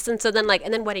 yes. And so then like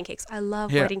and then wedding cakes. I love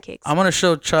Here, wedding cakes. I'm gonna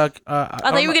show Chuck. I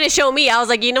thought you were gonna show me. I was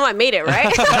like, I made it, right?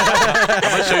 I'm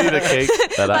gonna show you the cake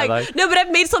that I like. No, but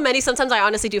I've made so many. Sometimes I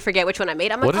honestly do forget which one I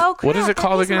made. I'm What like, is, oh crap, what is it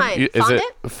called that again? mine. Is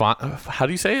Fondant? it how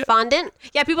do you say it? Fondant?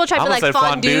 Yeah, people try I to almost like said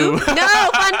fondue. fondue. No,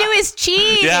 fondue is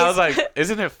cheese. Yeah, I was like,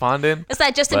 isn't it fondant? It's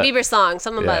that Justin But- Bieber song.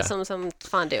 Some Yeah. some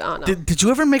fondue. I don't know. Did you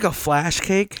ever make a flash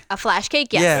cake? A flash cake?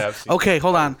 Yes. Yeah. I've seen- Okay,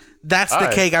 hold on. That's the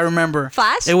Alright. cake I remember.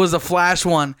 Flash? It was a flash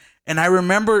one. And I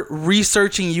remember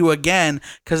researching you again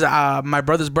because my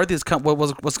brother's birthday is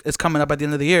coming up at the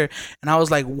end of the year, and I was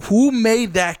like, "Who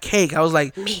made that cake?" I was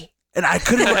like, Me. and I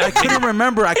couldn't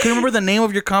remember. I couldn't remember the name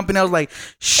of your company. I was like,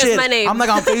 "Shit!" my name. I'm like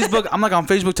on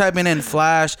Facebook typing in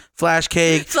flash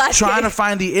cake, Flash trying cake. to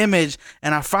find the image,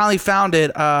 and I finally found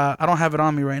it. I don't have it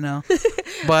on me right now,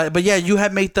 but yeah, you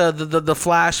had made the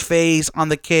flash face on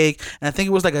the cake, and I think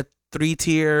it was like a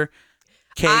 3-tier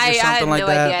cake or I something have like no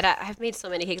that. idea. I've made so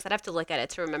many cakes. I'd have to look at it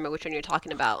to remember which one you're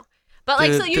talking about. But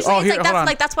like, so Dude, usually oh, it's here, hold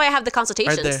on. that's why I have the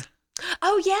consultations. Right there.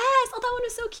 Oh yes! Oh, that one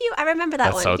was so cute. I remember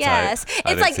that That's one. so tight. Yes, I it's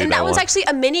didn't like, see and that that one's one. actually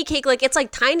a mini cake. Like it's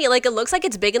like tiny. Like it looks like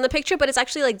it's big in the picture, but it's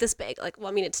actually like this big. Like, well,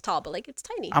 I mean, it's tall, but like it's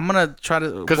tiny. I'm gonna try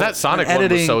to Because that Sonic one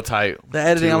was so tight. The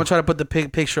editing, too. I'm gonna try to put the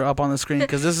picture up on the screen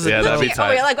because this is Yeah, that'd be Oh,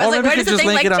 tight. yeah, like, I Or was like, maybe where you does could the just thing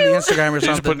link like it on the two? Instagram or You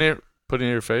just something. put it in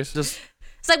your face. Just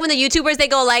It's like when the YouTubers they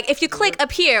go like, if you click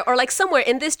up here or like somewhere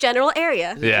in this general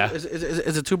area. yeah. is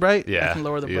it too bright? Yeah. I can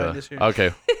lower the yeah. brightness here.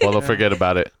 Okay. Well, they'll forget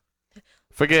about it.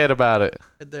 Forget about it.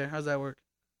 Right there. How's that work?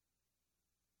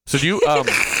 So do you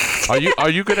are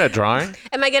you good at drawing?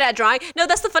 Am I good at drawing? No,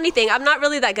 that's the funny thing. I'm not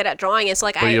really that good at drawing. It's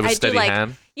like But you have a I do steady like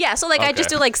hand? yeah. So like I just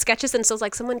Okay. do like sketches, and so it's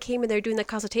like someone came and they're doing the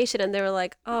consultation, and they were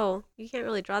like, "Oh, you can't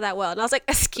really draw that well." And I was like,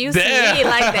 "Excuse Damn. me,"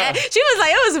 like that. She was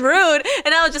like, "It was rude,"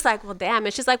 and I was just like, "Well, damn."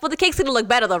 And she's like, "Well, the cake's gonna look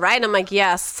better though, right?" And I'm like,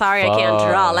 "Yes, sorry, I can't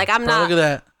draw. Like I'm Bro, not." look at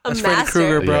that. a That's Freddy master.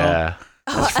 Krueger, bro. Yeah.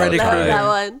 Oh, Freddy I love Krueger. that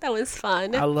one. That was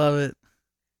fun. I love it.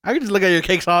 I can just look at your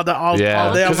cakes all Yeah. day.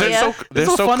 I'm Because like, they're Yeah. so they're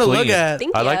it's so so fun to clean. look at.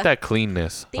 Thank I you. like that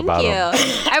cleanness Thank about you. them.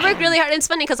 I work really hard. And it's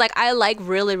funny because like I like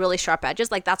really, really sharp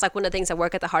edges. Like that's like one of the things I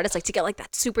work at the hardest, like to get like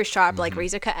that super sharp, like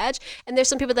razor cut edge. And there's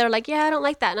some people that are like, yeah, I don't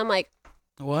like that. And I'm like,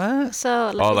 What?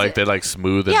 So like they're like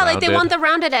smooth and yeah, rounded, like they want the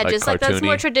rounded edges, like that's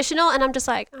more cartoony. traditional. And I'm just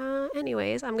like,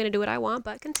 anyways, I'm gonna do what I want,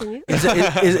 but continue.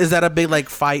 Is that a big like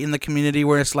fight in the community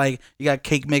where it's like you got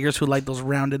cake makers who like those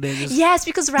rounded edges? Yes,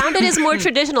 because rounded is more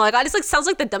traditional. Like, it's like sounds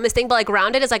like the dumbest thing, but like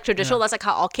rounded is like traditional. That's like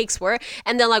how all cakes were.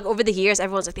 And then like over the years,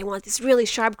 everyone's like they want these really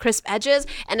sharp, crisp edges,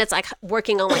 and it's like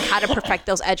working on like how to perfect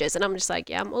those edges. And I'm just like,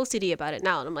 yeah, I'm OCD about it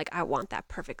now, and I'm like, I want that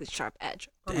perfectly sharp edge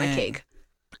on my cake.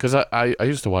 Because I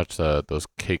used to watch those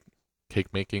cake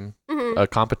making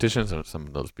competitions, and some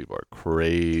of those people are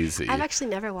crazy. I've actually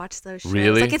never watched those shows.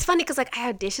 Really? Like, it's funny because like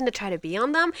I auditioned to try to be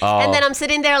on them, and then I'm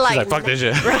sitting there like, fuck this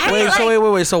shit. Right? Wait,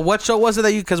 like, wait. So what show was it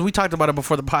that you? Because we talked about it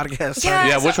before the podcast.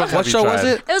 Yeah, which one? What show was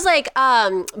it? It was like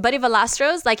Buddy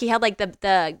Valastros, like he had like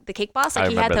the cake boss, like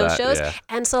he had those shows,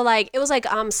 and so like it was like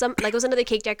it was another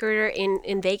cake decorator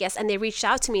in Vegas, and they reached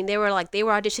out to me, and they were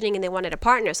auditioning and they wanted a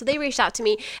partner, so they reached out to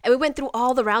me, and we went through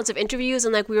all the rounds of interviews,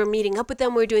 and like we were meeting up with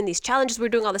them, we were doing these challenges, we were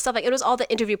doing all this stuff, like it was all the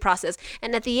interview process,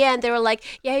 and at the end they were like,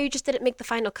 yeah, you just didn't make the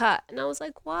final cut, and I was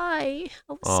like, why?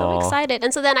 I was so excited,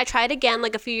 and so then I tried again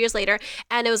like a few years later,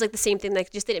 and it was like the same thing,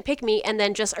 like just didn't pick me, and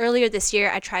then just earlier this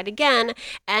year I tried again,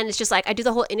 and it's just like I do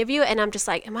the whole interview, and I'm just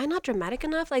like, am I not dramatic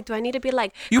enough? Like, do I need to be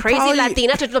like crazy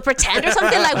Latina to pretend or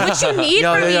something? Like, what you need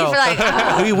from me for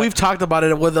like? We've talked about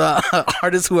it with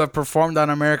artists who have performed on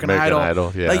American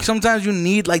Idol. Yeah. Like sometimes you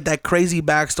need like that crazy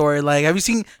backstory. Like, have you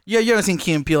seen? Yeah, you haven't seen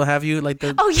Key and Peele, have you? Like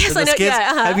the yes, the I know. skits?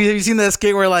 Yeah, Have you seen that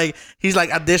skit where like he's like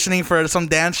auditioning for some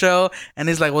dance show, and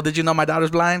he's like, well, did you know my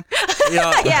daughter's blind? You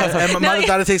know, Yes. and my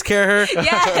daughter takes care of her.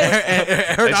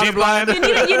 Yes. Her daughter's blind. You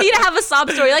need to have a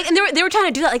sob story, like, and they were trying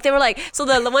to do that, like they were like, so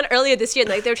the one earlier this year,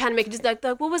 like they were trying to make it just like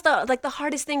what was the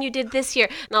hardest thing you did this year,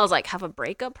 and I was like, have a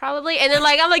breakup probably, and then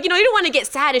like I'm like, you don't want to get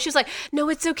sad, and she was like, no,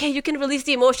 it's okay, you can release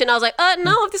the emotion. I was like,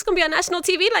 no, if this is gonna be on national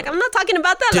TV, like I'm not talking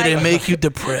about that. Did like, it make you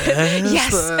depressed?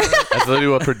 Yes. That's literally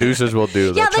what producers will do.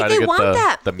 Yeah, They'll try like to they get want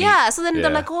that. the meat. Yeah, so then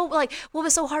they're like, oh, like what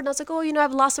was so hard? And I was like, oh,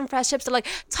 I've lost some friendships. They're like,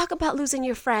 talk about losing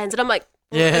your friends, and I'm like,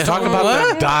 Yeah, Talk about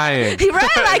them dying. right?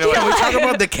 Like, Can we talk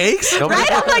about the cakes?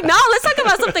 right? I'm like, no, let's talk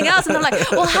about something else. And they're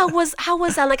like, well, how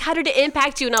was that? Like, how did it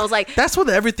impact you? And I was like, that's with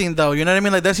everything though. You know what I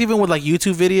mean? Like that's even with like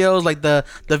YouTube videos, like the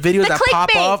videos that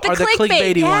pop off are the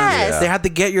clickbaity ones. yes. They have to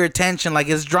get your attention. Like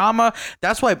it's drama.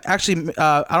 That's why actually,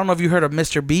 I don't know if you heard of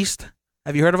Mr. Beast.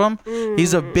 Have you heard of him?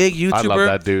 He's a big YouTuber. I love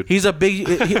that dude. He's a big.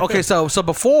 Okay, so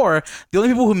before the only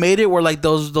people who made it were like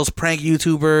those prank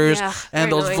YouTubers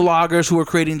and those vloggers who were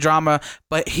creating drama.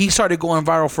 But he started going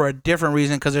viral for a different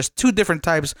reason because there's two different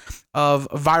types of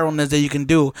viralness that you can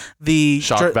do: the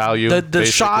shock value, the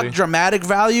shock dramatic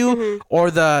value,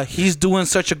 or the he's doing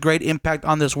such a great impact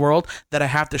on this world that I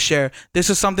have to share.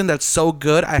 This is something that's so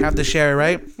good I have to share.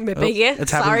 Right?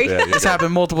 It's happened. Sorry, it's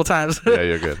happened multiple times. Yeah,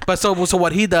 you're good. But so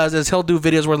what he does is he'll do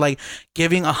videos where like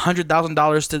giving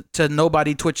 $100,000 to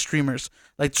nobody Twitch streamers,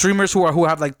 like streamers who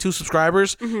have like 2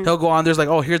 subscribers. He'll go on there's like,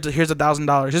 oh, here's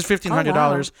 $1,000, here's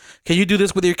 $1,500. Can you do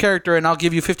this with your character and I'll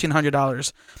give you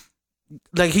 $1,500.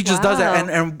 Like he just does that,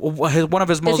 and one of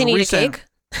his most recent.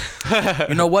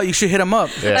 You know what? You should hit him up.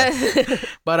 Yeah.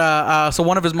 But so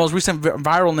one of his most recent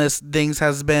viralness things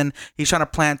has been he's trying to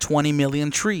plant 20 million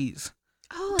trees.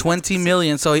 20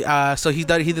 million. So he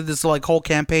did this like whole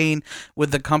campaign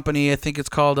with the company. I think it's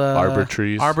called Arbor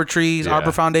Trees,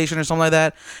 Arbor Foundation or something like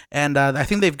that. And I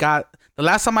think they've got, the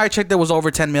last time I checked, there was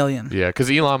over 10 million. Yeah, because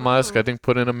Elon Musk, I think,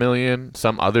 put in $1 million.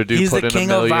 Some other dude put in $1 million. He's the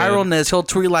king of viralness. He'll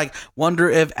tweet like, wonder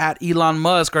if at Elon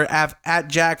Musk or at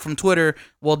Jack from Twitter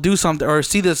will do something or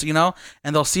see this, and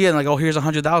they'll see it and like, oh, here's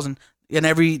 100,000. And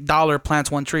every dollar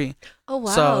plants 1 tree. Oh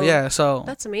wow! So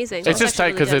that's amazing. It's just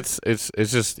tight because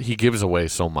it's just he gives away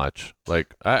so much.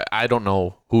 Like I don't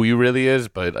know who he really is,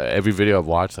 but every video I've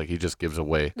watched, like he just gives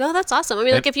away. No, that's awesome. I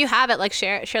mean, like if you have it, like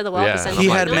share the wealth. Yeah. He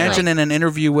had mentioned in an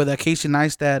interview with Casey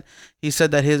Neistat, he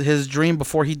said that his dream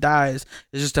before he dies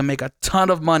is just to make a ton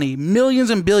of money, millions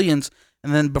and billions.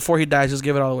 And then before he dies, just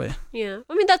give it all away. Yeah.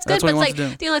 I mean, that's good. That's what but he wants like to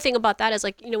do. the only thing about that is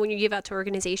like, when you give out to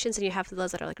organizations and you have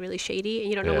those that are like really shady and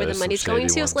you don't know where the money's going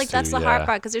to. So like that's the hard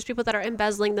part because there's people that are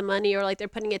embezzling the money or like they're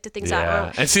putting it to things that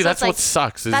aren't. And see, that's what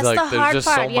sucks. Is that's like the there's just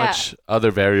hard so part, much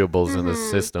other variables in the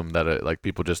system that like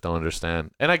people just don't understand.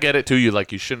 And I get it too. You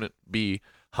shouldn't be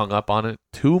hung up on it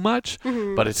too much,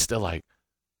 but it's still like,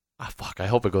 fuck, I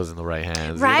hope it goes in the right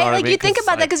hands. Right? You know what like I mean? you think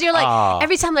about that because you're like,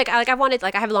 every time, like I wanted,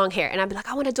 like I have long hair and I'd be like,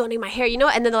 I want to donate my hair, you know?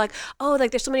 And then they're like, oh,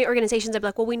 like there's so many organizations. I'd be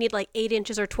like, well, we need like 8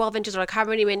 inches or 12 inches or like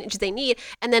however many inches they need.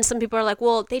 And then some people are like,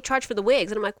 well, they charge for the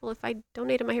wigs. And I'm like, well, if I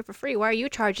donated my hair for free, why are you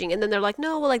charging? And then they're like,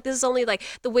 no, well, like this is only like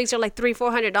the wigs are like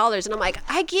 $300-$400. And I'm like,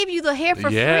 I gave you the hair for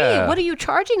free. What are you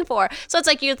charging for? So it's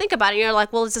like, you think about it and you're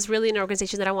like, well, is this really an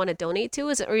organization that I want to donate to?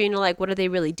 Is it, or, you know, like, what are they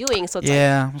really doing? So it's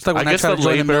it's like when I try to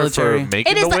join the military.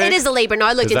 It is the labor. No,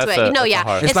 I looked into it. You know,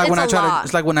 yeah. It's like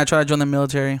when I try to join the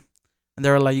military, and they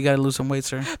were like, "You got to lose some weight,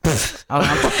 sir."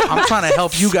 I'm trying to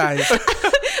help you guys.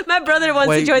 My brother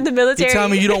wants to join the military. You tell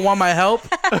me you don't want my help?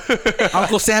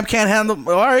 Uncle Sam can't handle.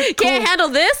 All right, cool. Can't handle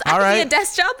this. I can get a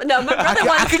desk job. No, my brother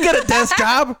wants. I can get a desk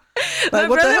job. My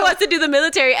brother wants to do the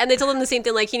military, and they told him the same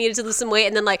thing. Like he needed to lose some weight,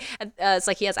 and then like it's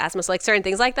like he has asthma, so like certain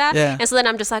things like that. Yeah. And so then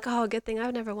I'm just like, oh, good thing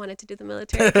I've never wanted to do the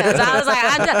military. Because I was like,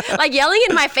 I'm like yelling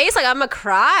in my face, like I'm gonna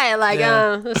cry. Like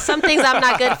some things I'm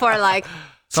not good for. Like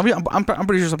some people, I'm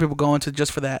pretty sure some people go into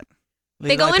just for that.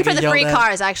 They go in for the free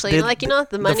cars, actually. Like, you know,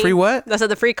 the money. The free what? That's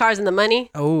the free cars and the money.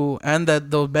 Oh, and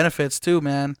those benefits too,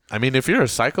 man. I mean, if you're a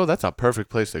psycho, that's a perfect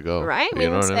place to go. Right?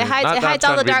 You know what I mean? It hides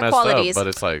all the dark qualities. But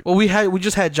it's like, well, we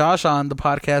just had Josh on the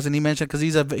podcast, and he mentioned because he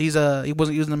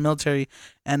wasn't using the military,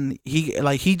 and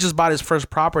he just bought his first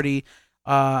property,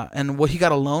 and he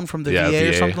got a loan from the VA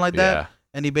or something like that,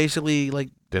 and he basically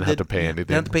didn't have to pay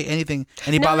anything,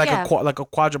 and he bought a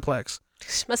quadruplex.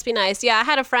 Must be nice. Yeah, I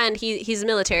had a friend. He's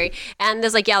military, and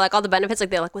there's like all the benefits. Like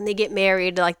they're like when they get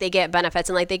married, like they get benefits,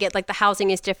 and like they get like the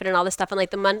housing is different and all this stuff, and like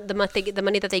the money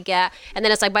that they get, and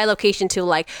then it's like by location too,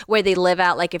 like where they live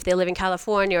at. Like if they live in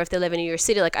California or if they live in New York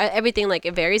City, like everything like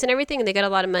it varies and everything, and they get a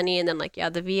lot of money, and then like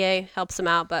the VA helps them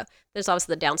out, but there's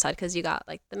obviously the downside because you got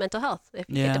like the mental health if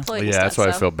you get deployed. Yeah, that's why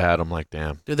I feel bad. I'm like,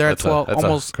 damn. Dude, they're at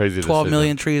almost 12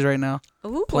 million trees right now.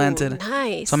 Ooh, planted.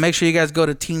 Nice. So make sure you guys go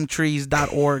to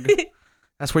teamtrees.org.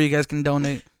 That's where you guys can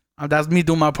donate. That's me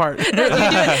doing my part. I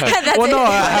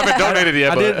haven't donated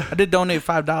yet. I did donate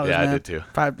 $5. Yeah, man. I did too.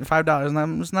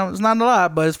 $5. It's not a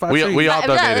lot, but it's $5. We all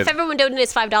donated. If everyone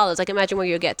donates $5, like imagine where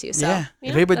you'll get to. So, yeah.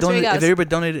 If everybody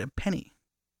donated a penny.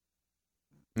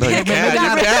 No, you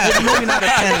can't. Maybe not a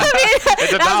penny.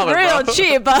 It's $1, real bro.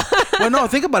 cheap. Well, no,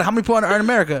 think about it. How many people are in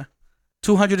America?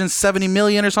 270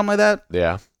 million or something like that.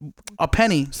 Yeah. A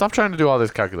penny. Stop trying to do all this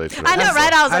calculation. I know,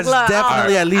 right? I was like, look,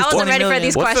 definitely at least I wasn't ready for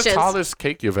these What's questions. the tallest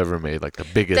cake you've ever made? Like the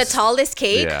biggest. The tallest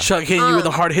cake? Yeah. Chuck hitting you with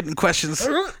the hard hitting questions.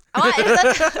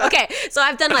 Okay, so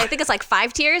I've done I think it's like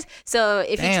 5 tiers. So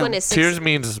if each one is 6. Tiers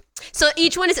means. So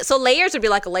each one is layers would be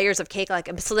like layers of cake. Like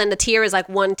so then the tier is like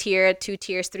 1 tier, 2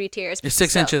 tiers, 3 tiers. It's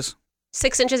 6 inches.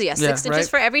 6 inches, yes. 6 inches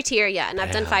for every tier, yeah. And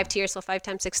I've done 5 tiers, so 5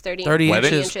 times 6, 30. 30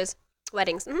 inches.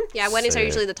 Weddings. Yeah, weddings are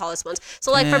usually the tallest ones.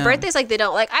 So like for birthdays, like they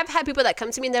don't like I've had people that come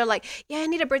to me and they're like, yeah, I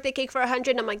need a birthday cake for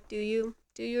 100. And I'm like, do you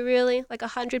really? Like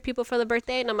 100 people for the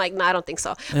birthday? And I'm like, no, I don't think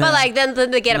so. Yeah. But like then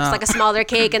they get like a smaller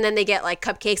cake and then they get like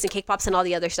cupcakes and cake pops and all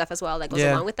the other stuff as well that goes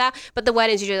along with that. But the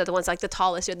weddings usually are the ones like the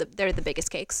tallest, they're the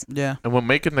biggest cakes. Yeah. And when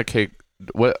making the cake,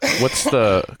 what's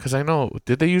the, because I know,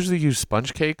 did they usually use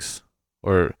sponge cakes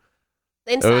or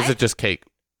is it just cake?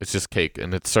 It's just cake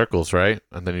and it's circles, right?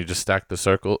 And then you just stack the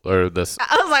circle or this.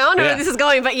 I was like, I don't know where this is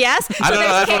going, but yes. So I don't know.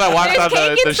 That's what I watched on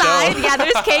the show. Yeah,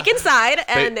 there's cake inside,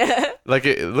 and like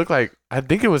it looked like I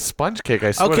think it was sponge cake. I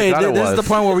swear to God this is the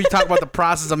point where we talk about the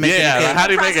process of making a cake. How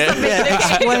do you make it? Yeah,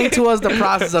 explain to us the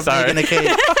process of making a cake.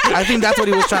 I think that's what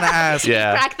he was trying to ask.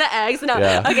 Yeah. Crack the eggs. No.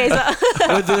 Yeah. Okay,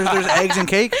 so there's eggs in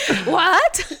cake.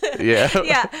 What? Yeah.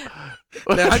 Yeah.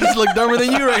 I just look dumber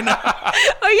than you right now.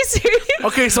 Are you serious?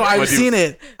 Okay, so I've seen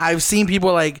it. I've seen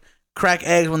people like crack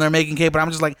eggs when they're making cake, but I'm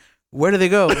just like, where do they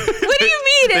go? What do you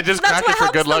mean? They just crack it for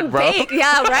good luck, bro. Bake.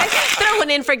 Yeah, right? Throw one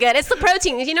in for good. It's the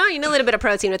protein. You need a little bit of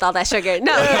protein with all that sugar.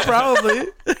 No. Yeah, probably.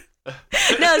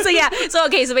 No, so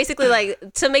basically like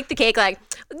to make the cake, like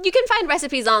you can find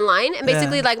recipes online, and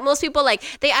basically like most people like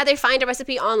they either find a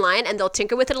recipe online and they'll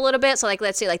tinker with it a little bit. So like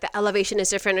let's say like the elevation is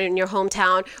different in your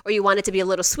hometown, or you want it to be a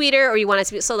little sweeter, or you want it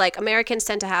to be, so like Americans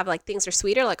tend to have like things are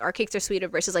sweeter, like our cakes are sweeter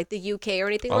versus like the UK or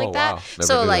anything like that. Wow.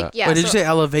 So like that. yeah. Wait, did you say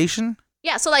elevation?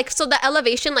 Yeah, so the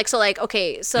elevation, like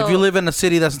okay, so if you live in a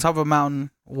city that's on top of a mountain,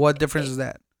 what difference is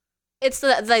that? It's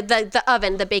the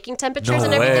oven, the baking temperatures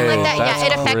and everything like that. That's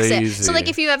it affects crazy. it. So like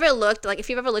if you've ever looked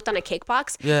on a cake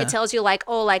box, it tells you like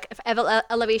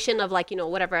elevation of like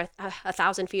whatever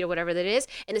 1,000 feet or whatever that is,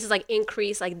 and this is like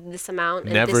increase like this amount.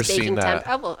 Never this seen that.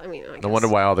 No wonder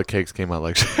why all the cakes came out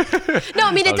like. No,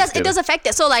 I mean it does affect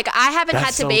it. So like I haven't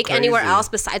had to bake anywhere else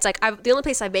besides like the only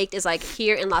place I baked is like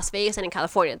here in Las Vegas and in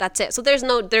California. That's it. So there's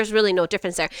really no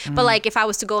difference there. But like if I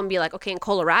was to go and be like, okay, in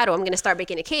Colorado I'm gonna start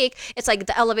baking a cake, it's like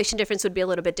the elevation difference difference would be a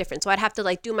little bit different. So I'd have to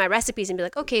like do my recipes and be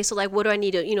like, okay, so like what do I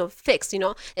need to, fix,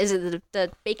 is it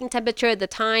the baking temperature, the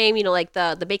time, like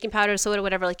the baking powder, soda,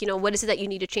 whatever, like, what is it that you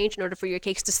need to change in order for your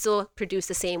cakes to still produce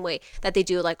the same way that they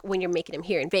do like when you're making them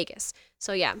here in Vegas.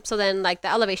 So yeah, so then like the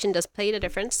elevation does play a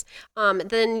difference.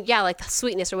 Then yeah, like the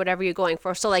sweetness or whatever you're going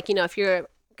for. So like, if you're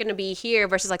gonna be here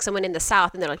versus like someone in the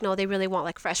South and they're like, no, they really want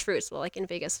like fresh fruits. Well, like in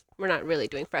Vegas, we're not really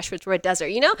doing fresh fruits. We're a desert,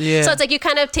 Yeah. So it's like you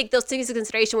kind of take those things into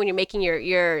consideration when you're making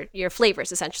your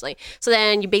flavors essentially. So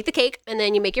then you bake the cake and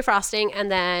then you make your frosting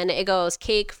and then it goes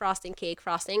cake, frosting,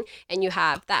 and you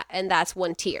have that, and that's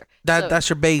one tier. That's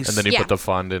your base. And then you put the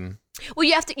fondant. Well,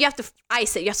 you have to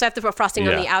ice it. You also have to put frosting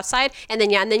on the outside, and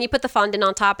then you put the fondant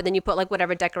on top, and then you put like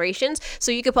whatever decorations.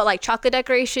 So you could put like chocolate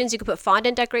decorations. You could put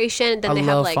fondant decoration. Then I they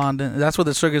love have like fondant. That's what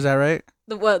the sugar's at, right?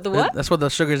 The what? That's what the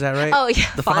sugar's at, right? Oh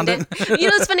yeah, the fondant.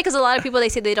 It's funny because a lot of people they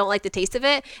say they don't like the taste of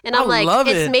it, and I'm like,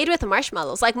 it's made with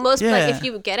marshmallows. Like most, like if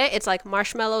you get it, it's like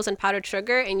marshmallows and powdered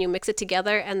sugar, and you mix it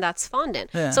together, and that's fondant.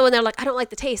 Yeah. So when they're like, I don't like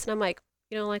the taste, and I'm like,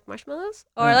 you don't like marshmallows?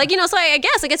 Or like, so I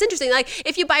guess like it's interesting. Like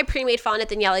if you buy pre-made fondant,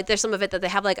 then yeah, like there's some of it that they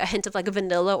have like a hint of like a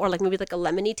vanilla or like maybe like a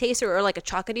lemony taste or like a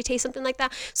chocolatey taste, something like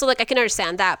that. So like I can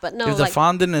understand that, but no. If the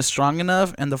fondant is strong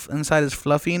enough and the inside is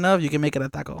fluffy enough, you can make it a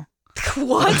taco.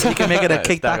 What? You can make it a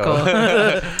cake taco.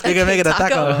 You can make it a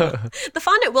taco. The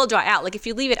fondant will dry out. Like if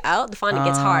you leave it out, the fondant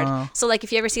gets hard. So like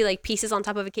if you ever see like pieces on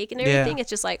top of a cake and everything, it's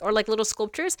just like, or like little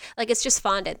sculptures, like it's just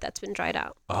fondant that's been dried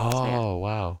out. Oh,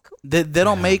 wow. Cool. They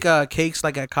don't make cakes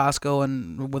like at Costco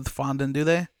and with fondant, do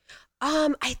they?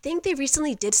 I think they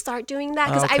recently did start doing that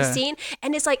because I've seen,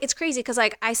 and it's like, it's crazy because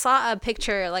like I saw a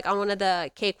picture like on one of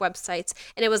the cake websites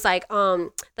and it was like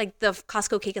the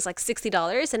Costco cake is like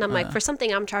 $60 and I'm like, for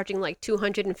something I'm charging like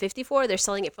 $250 for, they're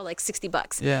selling it for like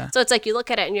 $60. Yeah. So it's like you look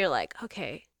at it and you're like,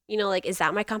 okay, like, is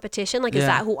that my competition? Like, is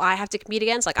that who I have to compete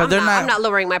against? Like, I'm not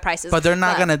lowering my prices. But they're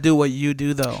not gonna do what you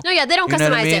do though. No, yeah, they don't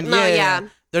customize it. No, yeah.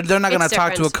 They're not gonna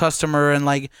talk to a customer and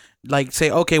like say,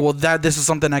 okay, well this is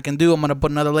something I can do. I'm gonna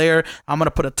put another layer. I'm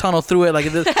gonna put a tunnel through it. Like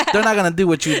they're not gonna do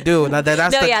what you do.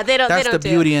 That's the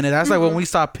beauty in it. That's like when we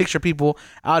saw picture people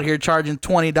out here charging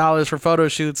 $20 for photo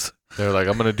shoots. They're like,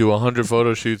 I'm gonna do 100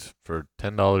 photo shoots for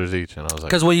 $10 each, and I was like,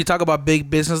 because when you talk about big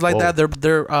business like that,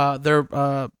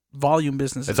 they're volume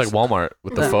businesses. It's like Walmart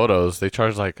with the photos. They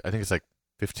charge like, I think it's like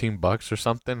 $15 or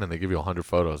something, and they give you 100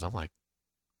 photos. I'm like,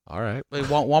 all right. Wait,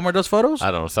 Walmart does photos?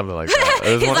 I don't know, something like that.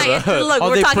 It was He's one like, of the, look,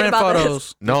 we're they talking print about photos.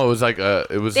 this. No, it was like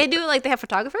it was. They do like they have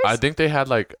photographers. I think they had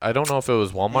like, I don't know if it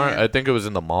was Walmart. Yeah. I think it was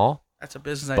in the mall. That's a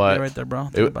business idea right there, bro.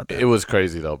 Think about that. It was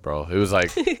crazy though, bro. It was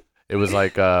like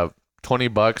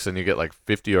 $20 and you get like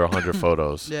 50 or 100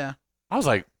 photos. Yeah. I was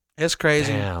like, it's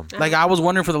crazy. damn. Like I was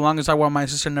wondering for the longest time why my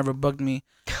sister never booked me,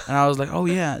 and I was like, oh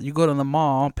yeah, you go to the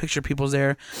mall, picture people's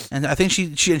there, and I think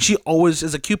she always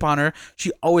is a couponer.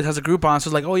 She always has a Groupon, so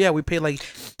it's like, oh yeah, we paid like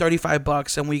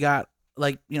 $35 and we got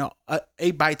like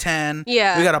 8x10.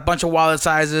 Yeah. We got a bunch of wallet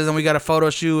sizes and we got a photo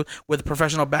shoot with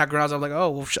professional backgrounds. I'm like, oh,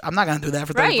 well, I'm not gonna do that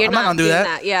for $35. You're I'm not gonna do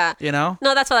that. Yeah.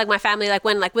 No, that's why like my family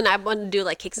when I want to do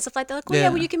like cakes and stuff like that, like,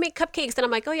 well you can make cupcakes, and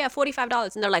I'm like, oh yeah,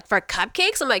 $45, and they're like, for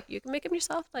cupcakes? I'm like, you can make them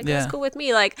yourself. Like that's cool with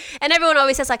me. Like, and everyone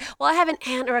always says like, well, I have an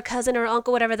aunt or a cousin or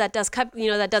uncle, whatever, that does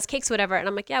that does cakes, whatever, and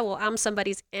I'm like, yeah, well, I'm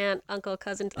somebody's aunt, uncle,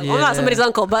 cousin. Like, well, I'm not somebody's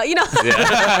uncle, but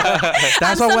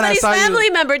that's I'm why when I somebody's saw family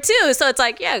you, member too. So it's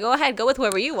like, yeah, go ahead, go with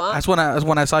whoever you want. That's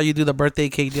when I saw you do the birthday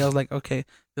cake deal. I was like, okay,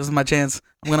 this is my chance.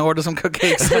 I'm gonna order some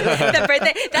cupcakes. The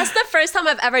birthday. That's the first time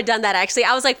I've ever done that. Actually,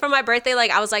 I was like, for my birthday, like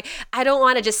I was like, I don't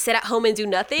want to just sit at home and do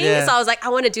nothing. Yeah. So I was like, I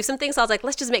want to do something. So I was like,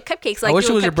 let's just make cupcakes. Like, I wish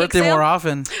do it was a your cupcake birthday sale. more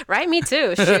often. Right, me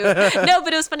too. Shoot. No,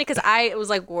 but it was funny because I was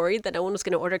like worried that no one was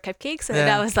gonna order cupcakes, and then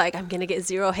I was like, I'm gonna get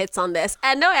 0 hits on this.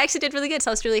 And no, I actually did really good. So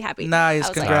I was really happy. Nice, I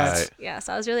was congrats. Like, yeah,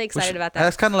 so I was really excited about that.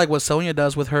 That's kind of like what Sonia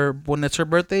does with her when it's her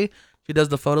birthday. She does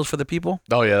the photos for the people.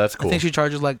 Oh yeah, that's cool. I think she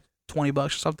charges like $20 or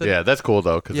something. Yeah, that's cool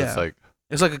though, because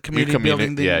it's like a community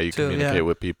building thing. Yeah, you communicate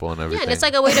with people and everything. Yeah, and it's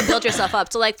like a way to build yourself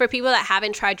up. So like for people that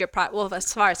haven't tried your well,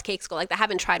 as far as cakes go, like that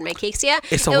haven't tried my cakes yet,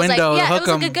 it's a window. Like,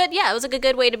 it was a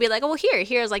good way to be like, oh well,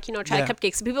 here's like try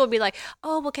cupcakes. So people would be like,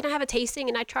 oh well, can I have a tasting?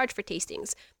 And I charge for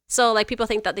tastings. So like people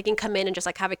think that they can come in and just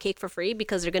like have a cake for free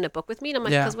because they're gonna book with me. And I'm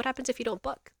like, because what happens if you don't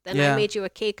book? Then I made you a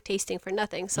cake tasting for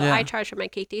nothing. So I charge for my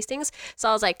cake tastings. So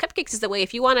I was like, cupcakes is the way.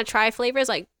 If you want to try flavors,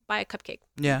 like buy a cupcake.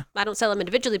 Yeah. I don't sell them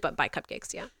individually, but buy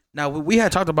cupcakes. Yeah. Now we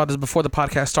had talked about this before the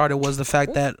podcast started. Was the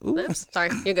fact that oops, sorry,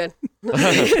 you're good.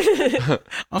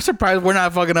 I'm surprised we're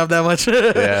not fucking up that much.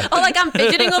 Yeah. Oh, like I'm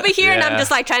fidgeting over here and I'm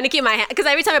just like trying to keep my hand, because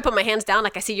every time I put my hands down,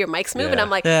 like I see your mics move and I'm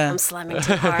like, I'm slamming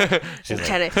too hard.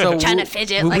 I'm trying to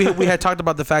fidget. We had talked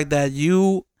about the fact that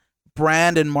you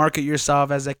brand and market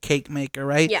yourself as a cake maker,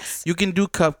 right? Yes. You can do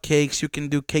cupcakes, you can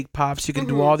do cake pops, you can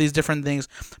do all these different things.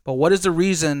 But what is the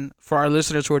reason for our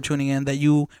listeners who are tuning in that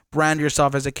you brand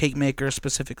yourself as a cake maker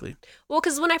specifically? Well,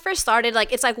 because when I first started,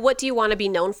 like, it's like, what do you want to be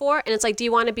known for? And it's like, do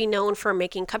you want to be known for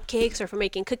making cupcakes or for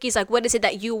making cookies? Like, what is it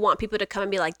that you want people to come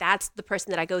and be like, that's the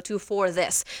person that I go to for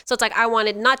this? So it's like, I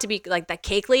wanted not to be like that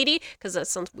cake lady, because that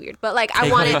sounds weird, but like, I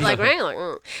wanted like, right?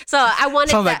 Like, So I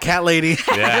wanted Sounds like cat lady.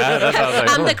 Yeah, that sounds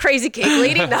like I'm the crazy cake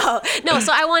lady. No.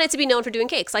 So I wanted to be known for doing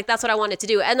cakes. Like, that's what I wanted to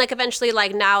do. And like, eventually,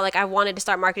 like now, like I wanted to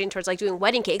start marketing towards like doing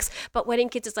wedding cakes, but wedding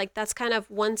cakes is like, that's kind of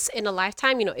once in a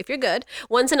lifetime, you know, if you're good,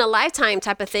 once in a lifetime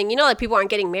type of thing, you know, like people aren't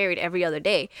getting married every other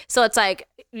day. So it's like,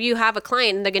 you have a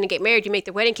client and they're going to get married, you make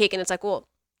their wedding cake, and it's like, well,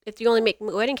 if you only make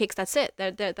wedding cakes, that's it.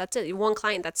 That's it. One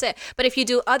client, that's it. But if you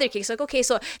do other cakes, like, okay,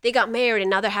 so they got married and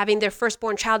now they're having their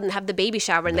firstborn child and have the baby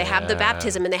shower and they have the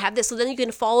baptism and they have this. So then you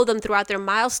can follow them throughout their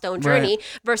milestone journey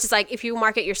versus like if you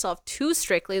market yourself too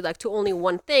strictly, like to only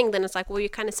one thing, then it's like, well, you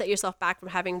kind of set yourself back from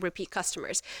having repeat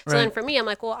customers. So then for me, I'm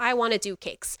like, well, I want to do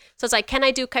cakes. So it's like, can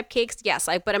I do cupcakes? Yes.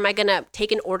 But am I going to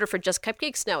take an order for just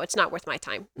cupcakes? No, it's not worth my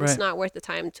time. It's not worth the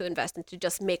time to invest and to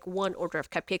just make one order of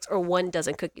cupcakes or 1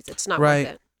 dozen cookies. It's not worth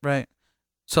it. Right.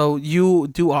 So you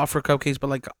do offer cupcakes,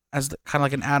 but like as kind of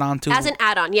like an add-on to. As an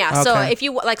add-on, yeah. Okay. So if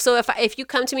you like, if you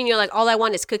come to me and you're like, all I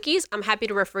want is cookies, I'm happy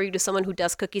to refer you to someone who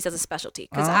does cookies as a specialty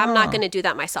because I'm not going to do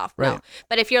that myself. Right. No.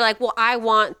 But if you're like, well, I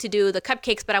want to do the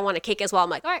cupcakes, but I want a cake as well, I'm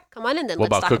like, all right, come on in then.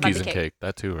 What Let's about talk cookies about the and cake?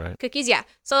 That too, right? Cookies, yeah.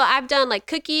 So I've done like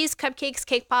cookies, cupcakes,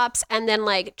 cake pops, and then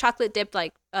like chocolate dipped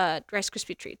like Rice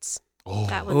Krispie treats. Oh,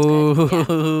 that one's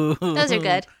good. Yeah. Those are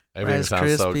good. everything Rice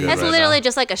sounds so Krispies. good. That's right literally now.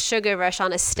 just like a sugar rush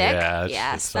on a stick. Yeah,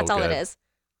 Yes, it's so that's all it good. is.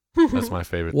 That's my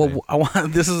favorite thing. Well, I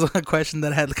want. This is a question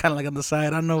that I had kind of like on the side.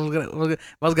 I don't know if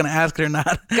I was gonna ask it or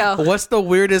not. Go. What's the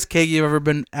weirdest cake you've ever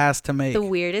been asked to make? The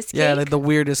weirdest cake? Yeah, like the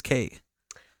weirdest cake.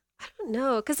 I don't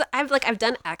know, because I've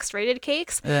done X-rated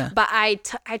cakes, but I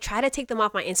try to take them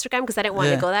off my Instagram because I didn't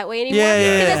want to go that way anymore.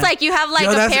 Yeah. Because it's like you have like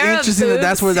Yo, a that's pair of interesting.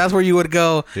 boobs. That's where you would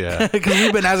go. Yeah. Because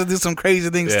we've been asked to do some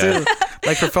crazy things too,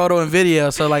 like for photo and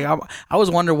video. So like I was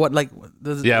wondering what like. Was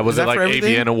is it that like for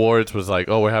everything? AVN Awards was like,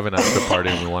 oh, we're having an after party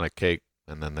and we want a cake,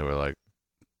 and then they were like,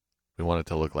 we want it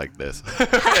to look like this.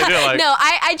 Like, no,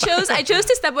 I chose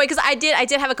to step away because I did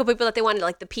have a couple people that they wanted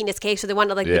like the penis cakes or they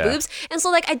wanted like the boobs, and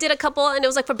so like I did a couple and it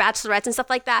was like for bachelorettes and stuff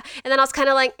like that, and then I was kind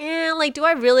of like, like do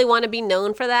I really want to be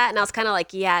known for that? And I was kind of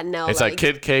like, yeah, no. It's like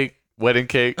kid cake, wedding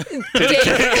cake, titty cake.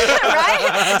 cake.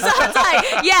 Right? So it's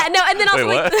like, yeah, no. And then also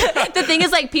Wait, like, the thing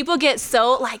is like people get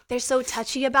so like, they're so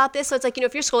touchy about this. So it's like, you know,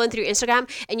 if you're scrolling through Instagram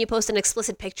and you post an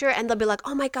explicit picture and they'll be like,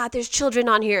 oh my God, there's children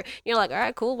on here. And you're like, all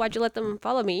right, cool. Why'd you let them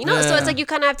follow me? You know? So it's like, you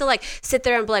kind of have to like sit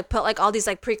there and like put like all these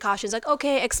like precautions, like,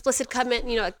 okay, explicit comment,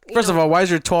 you know. First of all, why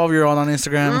is your 12-year-old on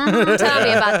Instagram? Tell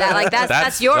me about that. Like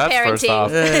that's your parenting. First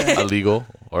off, illegal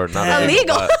or not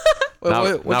illegal.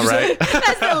 Not right.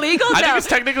 That's illegal. I think it's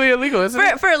technically illegal, isn't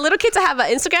it? For little kids to have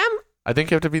an Instagram? I think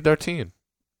you have to be 13.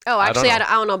 Oh, actually, I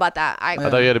don't know about that. I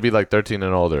thought you had to be like 13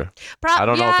 and older. I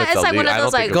don't know if it's like one of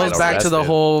those like It goes back to the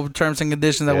whole terms and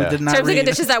conditions that we did not read. Terms and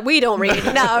conditions that we don't read.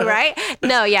 No, right?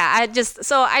 No, yeah. I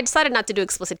decided not to do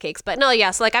explicit cakes, but no,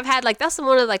 yeah. So like I've had like that's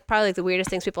one of like probably like the weirdest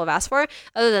things people have asked for.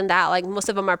 Other than that, like most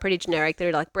of them are pretty generic.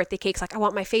 They're like birthday cakes, like I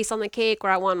want my face on the cake or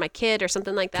I want my kid or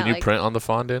something like that. Can you like, print on the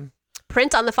fondant?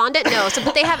 Print on the fondant? No. So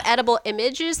but they have edible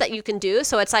images that you can do.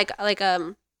 So it's like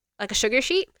a sugar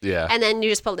sheet. Yeah. And then you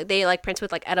just put they like print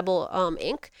with like edible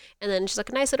ink, and then just like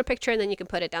a nice little picture, and then you can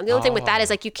put it down. The only thing with that is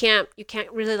like you can't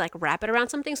really like wrap it around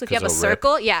something. So if you have a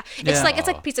circle, it's like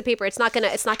a piece of paper. It's not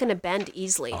gonna bend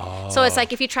easily. So it's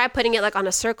like if you try putting it like on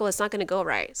a circle, it's not gonna go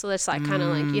right. So it's like kind of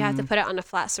like you have to put it on a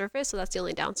flat surface. So that's the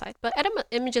only downside. But edible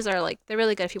images are like they're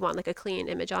really good if you want like a clean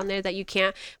image on there that you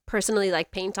can't personally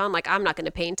like paint on. Like I'm not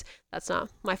gonna paint. That's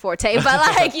not my forte. But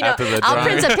like you know, I'll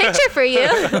print a picture for you.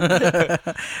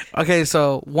 Okay,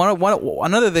 so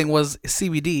another thing was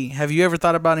CBD. Have you ever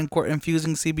thought about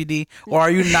infusing CBD, or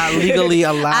are you not legally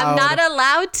allowed? I'm not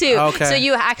allowed to. Okay. So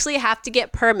you actually have to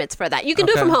get permits for that. You can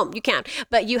do it from home. You can,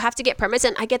 but you have to get permits.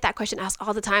 And I get that question asked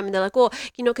all the time. And they're like, well,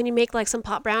 you know, can you make like some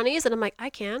pot brownies? And I'm like, I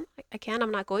can.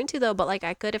 I'm not going to though, but like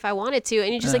I could if I wanted to.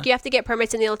 And you just like you have to get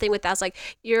permits. And the other thing with that's like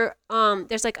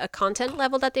there's like a content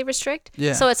level that they restrict.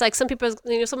 Yeah. So it's like some people,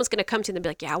 you know, someone's gonna come to them and be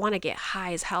like, yeah, I want to get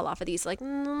high as hell off of these. Like,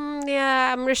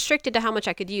 yeah, I'm restricted to how much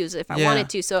I could use if I wanted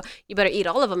to. So you better eat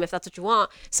all of them if that's what you want.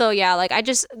 So yeah, like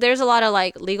there's a lot of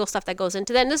like legal stuff that goes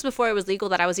into that. And this is before it was legal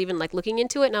that I was even like looking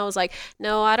into it. And I was like,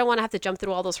 no, I don't want to have to jump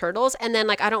through all those hurdles. And then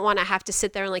like, I don't want to have to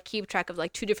sit there and like keep track of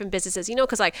like 2 different businesses, you know,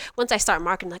 because like once I start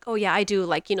marketing like, oh yeah, I do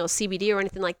like, you know, CBD or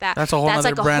anything like that. That's a whole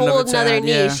like a whole nother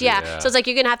niche. Yeah. So it's like,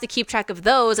 you're going to have to keep track of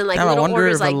those and like little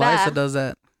orders like that. Eliza does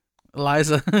that.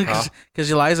 Eliza, because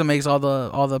Eliza makes all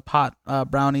the pot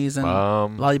brownies and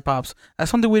lollipops. That's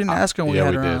something we didn't ask her when we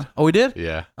had her on. Oh, we did?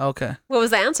 Yeah. Okay. What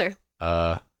was the answer?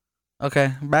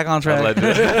 Okay, back on track.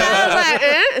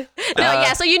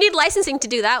 No, so you need licensing to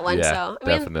do that one. Yeah, so I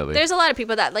mean, definitely. There's a lot of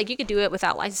people that like you could do it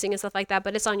without licensing and stuff like that,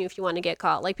 but it's on you if you want to get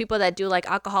caught. Like people that do like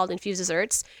alcohol infused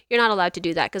desserts, you're not allowed to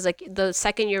do that because like the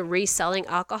second you're reselling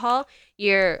alcohol,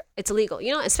 it's illegal.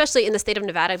 You know, especially in the state of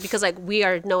Nevada because like we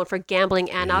are known for gambling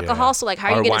and alcohol. So like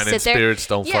how are you going to sit there? Spirits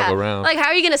don't fuck around. Like how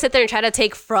are you going to sit there and try to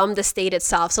take from the state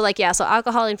itself? So like so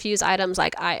alcohol infused items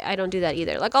like I don't do that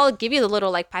either. Like I'll give you the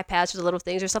little like pipettes or the little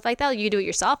things or stuff like that. You do it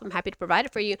yourself. I'm happy to provide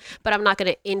it for you, but I'm not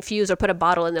going to infuse or put a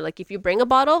bottle in there. Like if you bring a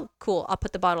bottle, cool, I'll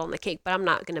put the bottle on the cake, but I'm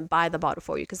not going to buy the bottle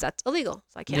for you because that's illegal.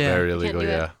 So I can't. Very illegal.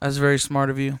 Yeah. That's very smart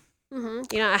of you.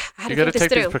 Mm-hmm. You know, I had you to got to take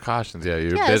these precautions. Yeah,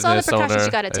 you're a business all the precautions owner.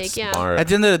 You got to take. Yeah. Smart. At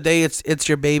the end of the day, it's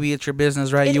your baby, it's your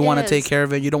business, right? You want to take care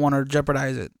of it. You don't want to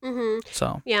jeopardize it. Mm-hmm.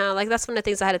 So yeah, like that's one of the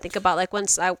things I had to think about. Like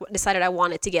once I decided I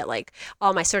wanted to get like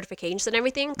all my certifications and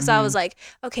everything, because I was like,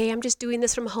 okay, I'm just doing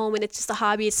this from home and it's just a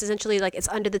hobby. It's essentially like it's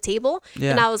under the table.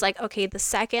 Yeah. And I was like, okay, the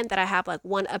second that I have like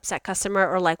one upset customer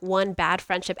or like one bad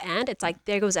friendship end, it's like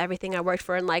there goes everything I worked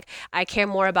for, and like I care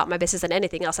more about my business than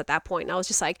anything else at that point. And I was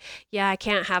just like, yeah, I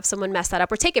can't have someone mess that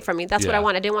up or take it from me. That's what I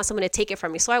want. I didn't want someone to take it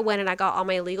from me. So I went and I got all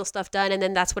my legal stuff done. And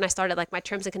then that's when I started like my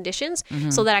terms and conditions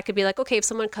so that I could be like, okay, if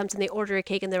someone comes and they order a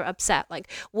cake and they're upset, like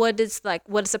what is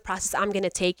the process I'm going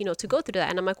to take, you know, to go through that?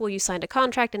 And I'm like, well, you signed a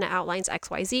contract and it outlines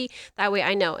XYZ. That way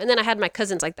I know. And then I had my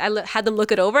cousins, like I had them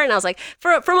look it over and I was like,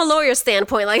 from a lawyer's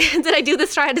standpoint, like, did I do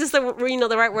this right? Is this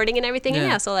the right wording and everything?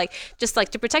 And so like, just like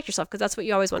to protect yourself, because that's what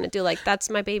you always want to do. Like, that's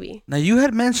my baby. Now you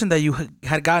had mentioned that you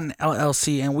had gotten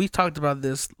LLC, and we talked about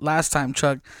this last time,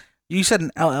 Chuck. You said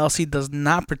an LLC does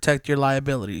not protect your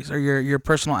liabilities or your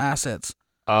personal assets.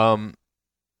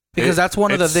 Because that's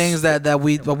one of the things that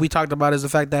we talked about is the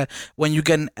fact that when you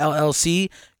get an LLC,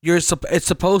 it's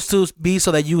supposed to be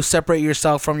so that you separate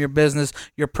yourself from your business,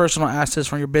 your personal assets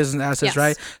from your business assets,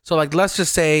 right? So like, let's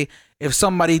just say if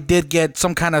somebody did get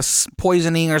some kind of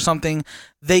poisoning or something,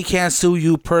 they can't sue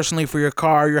you personally for your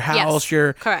car, your house,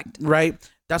 correct, right?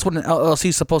 That's what an LLC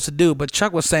is supposed to do. But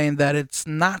Chuck was saying that it's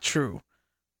not true.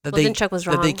 Then Chuck was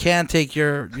wrong. That they can take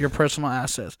your personal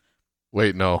assets.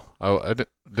 Wait, no.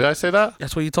 Did I say that?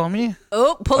 That's what you told me.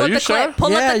 Oh, pull up the clip.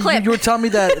 Pull up the clip. You were telling me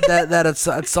that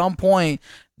at some point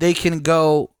they can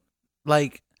go,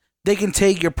 like, they can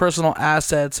take your personal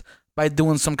assets by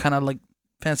doing some kind of like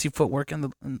fancy footwork in the.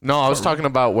 No, I was talking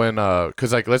about when,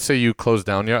 cause like let's say you close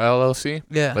down your LLC.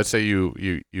 Yeah. Let's say you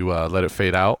let it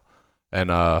fade out,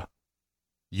 and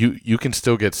you can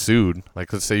still get sued.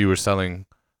 Like let's say you were selling,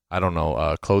 I don't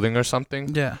know, clothing or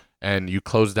something. Yeah. And you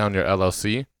close down your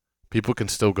LLC. People can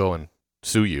still go and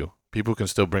sue you. People can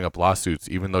still bring up lawsuits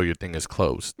even though your thing is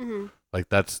closed. Mm-hmm. Like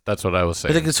that's what I was saying.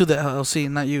 But they can sue the LLC,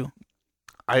 not you.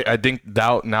 I think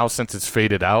now since it's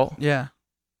faded out,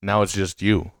 now it's just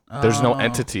you. There's no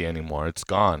entity anymore. It's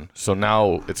gone. So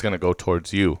now it's gonna go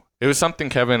towards you. It was something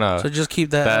Kevin. So just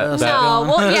keep that. No,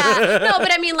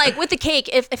 but I mean, like with the cake,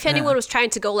 if anyone was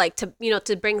trying to go like to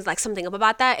bring like something up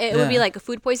about that, it would be like a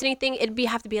food poisoning thing. It'd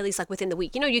have to be at least like within the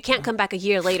week. You know, you can't come back a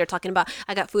year later talking about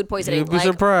I got food poisoning. You'd be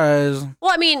surprised.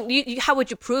 Well, I mean, how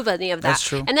would you prove any of that? That's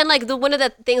true. And then like one of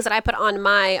the things that I put on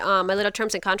my my little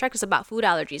terms and contract is about food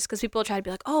allergies, because people try to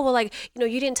be like, oh well, like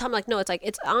you didn't tell me. Like no, it's like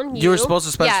it's on you. You were supposed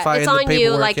to specify it's in the on paperwork.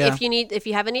 You. Like if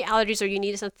you have any allergies or you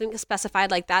need something specified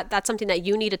like that, that's something that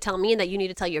you need to tell me and that you need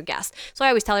to tell your guests. So I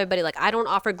always tell everybody, like, I don't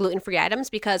offer gluten-free items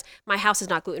because my house is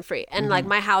not gluten-free. And like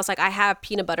my house, like I have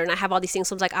peanut butter and I have all these things.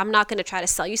 So I'm like, I'm not going to try to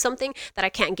sell you something that I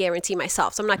can't guarantee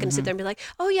myself. So I'm not going to sit there and be like,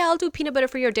 oh yeah, I'll do peanut butter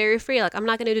free or dairy free. Like I'm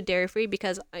not going to do dairy free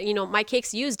because, my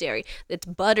cakes use dairy. It's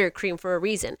buttercream for a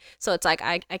reason. So it's like,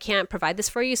 I can't provide this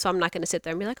for you. So I'm not going to sit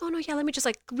there and be like, oh no, yeah, let me just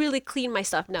like really clean my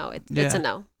stuff. No, it's a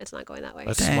no. It's not going that way.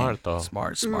 That's smart though.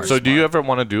 Smart. So do you ever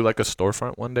want to do like a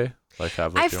storefront one day? Like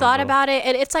have I've thought about it,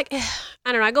 and it's like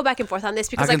I don't know. I go back and forth on this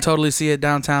because I can totally see it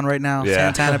downtown right now. Yeah.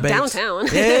 Santana Bakes. downtown.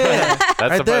 Yeah, That's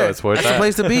right the there. place. Where's That's the that?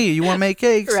 place to be. You want to make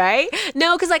cakes, Right?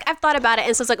 No, because like I've thought about it,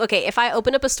 and so it's like, okay, if I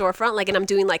open up a storefront, like, and I'm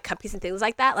doing like cupcakes and things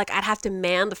like that, like I'd have to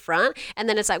man the front, and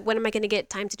then it's like, when am I going to get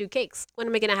time to do cakes? When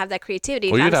am I going to have that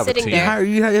creativity? Well, if you'd I'm have a sitting team. there.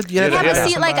 You have Yeah, to yeah. have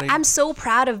See, like somebody. I'm so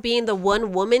proud of being the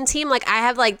one woman team. Like I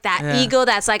have like that Yeah. ego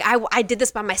that's like I did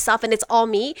this by myself and it's all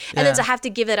me. And then Yeah. to have to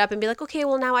give it up and be like, okay,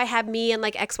 well now I have me and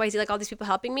like XYZ, like all these people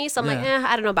helping me. So I'm like, Yeah.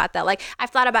 I don't know about that. Like I've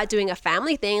thought about doing a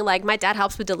family thing. Like my dad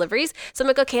helps with deliveries, so I'm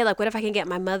like, okay, like what if I can get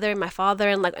my mother and my father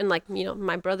and like you know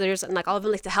my brothers and like all of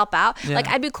them like to help out. Yeah. Like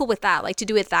I'd be cool with that. Like to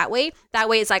do it that way. That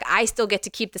way it's like I still get to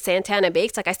keep the Santana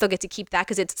Bakes. Like I still get to keep that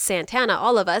because it's Santana,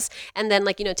 all of us. And then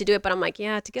like you know to do it, but I'm like,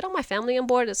 yeah, to get all my family on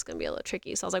board, it's gonna be a little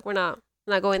tricky. So I was like, we're not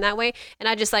going that way. And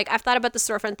I just like I've thought about the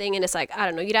storefront thing, and it's like I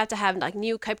don't know, you'd have to have like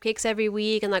new cupcakes every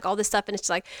week and like all this stuff, and it's just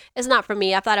like it's not for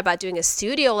me. I've thought about doing a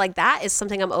studio, like that is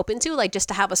something I'm open to, like just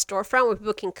to have a storefront where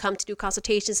people can come to do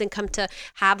consultations and come to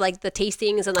have like the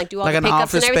tastings and like do all Like the an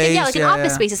pickups and office everything. Yeah, space, like an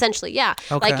office yeah. space essentially. Yeah,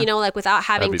 Okay. like you know, like without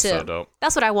having be to. so dope.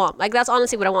 That's what I want. Like that's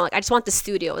honestly what I want. Like I just want the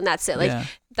studio, and that's it. Like Yeah.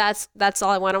 that's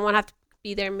all I want. I want to have to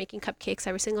be there making cupcakes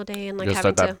every single day and like Just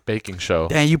having start to. that baking show.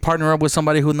 And you partner up with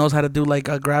somebody who knows how to do like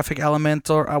a graphic element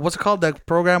or what's it called, that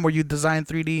program where you design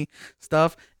 3D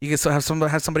stuff. You can still have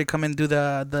somebody come in and do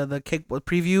the cake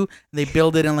preview. And they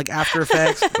build it in like After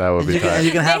Effects. That would be You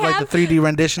tight. can have They like have- the 3D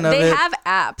rendition of They it. have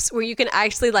apps where you can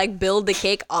actually like build the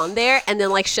cake on there and then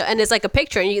like show, and it's like a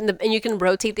picture, and you can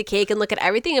rotate the cake and look at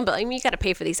everything. And but I mean, you got to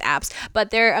pay for these apps, but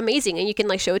they're amazing, and you can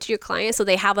like show it to your clients so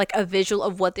they have like a visual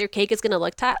of what their cake is gonna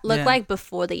look Yeah. like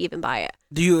before they even buy it.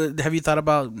 Have you thought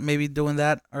about maybe doing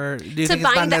that, or do you To think it's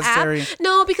not buying the necessary? app,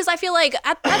 no, because I feel like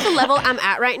at the level I'm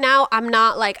at right now, I'm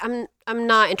not like I'm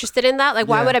not interested in that. Like,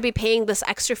 why Yeah. would I be paying this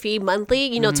extra fee monthly?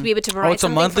 You know, to be able to provide. Oh, it's a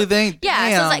something monthly for- thing? Yeah, so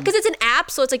Damn. it's like because it's an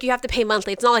app, so it's like you have to pay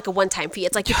monthly. It's not like a one-time fee.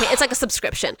 It's like you pay. It's like a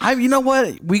subscription. You know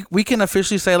what? We can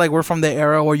officially say like we're from the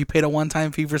era where you paid a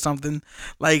one-time fee for something.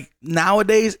 Like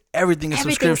nowadays, everything is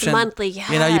Everything's subscription. monthly.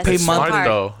 You know, you yes. pay It's monthly. smart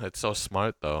though. It's so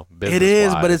smart though. It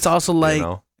is, but it's business-wise, also like, you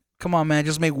know? come on, man,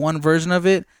 just make one version of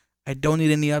it. I don't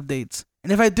need any updates,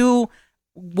 and if I do,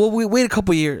 well, we wait a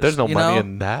couple years. There's no you money know?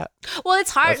 in that. Well,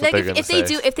 it's hard. That's what Like they're if gonna they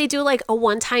say. do they do like a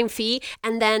one-time fee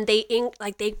and then they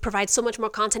provide so much more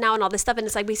content now and all this stuff, and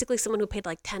it's like basically someone who paid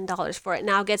like $10 for it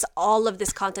now gets all of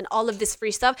this content, all of this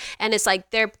free stuff, and it's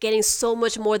like they're getting so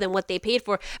much more than what they paid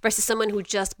for versus someone who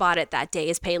just bought it that day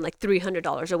is paying like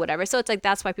 $300 or whatever. So it's like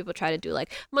that's why people try to do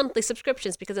like monthly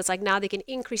subscriptions, because it's like now they can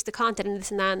increase the content and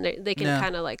this and that, and they can Yeah.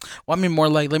 kind of like Well, I mean, more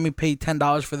like let me pay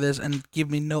 $10 for this and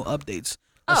give me no updates.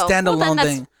 A Oh, well, standalone then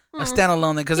that's- thing. A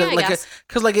standalone thing, because Yeah, I like guess.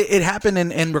 it happened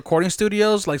in recording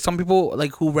studios. Like some people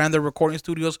like who ran their recording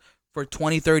studios for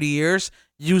 20, 30 years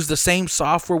use the same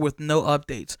software with no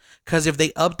updates. Because if they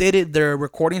updated their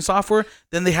recording software,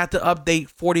 then they had to update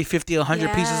 40, 50,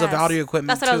 100 pieces of Yes. audio equipment.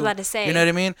 That's what I was too. about to say. You know what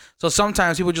I mean? So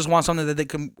sometimes people just want something that they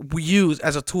can use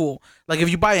as a tool. Like if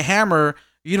you buy a hammer,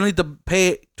 you don't need to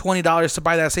pay $20 to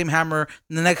buy that same hammer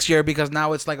the next year because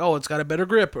now it's like, oh, it's got a better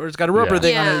grip or it's got a rubber Yeah.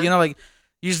 thing on Yeah. it. You know, like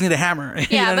you just need a hammer. You know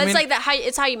Yeah, what but I it's mean? like that.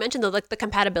 It's how you mentioned though, like the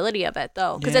compatibility of it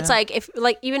though, because it's Yeah. like if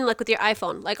like even like with your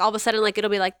iPhone, like all of a sudden like it'll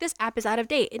be like this app is out of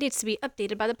date. It needs to be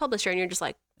updated by the publisher, and you're just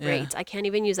like, great, Yeah. I can't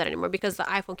even use that anymore because the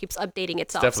iPhone keeps updating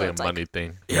itself. Definitely so a it's like, money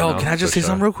thing. you Yo, know, can I just for say sure.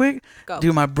 something real quick? Go.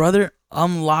 Dude, my brother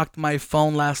unlocked my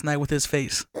phone last night with his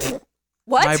face.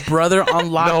 what? My brother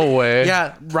unlocked. No way.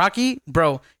 Yeah, Rocky,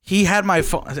 bro. He had my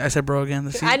phone. I said, bro, again.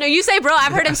 See? I know you say bro.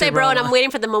 I've heard him I say say bro, bro. and I'm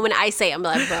waiting for the moment I say it. I'm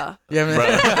like, bro. Yeah,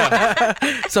 man.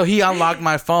 So he unlocked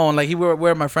my phone. Like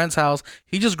we're at my friend's house.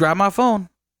 He just grabbed my phone,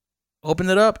 opened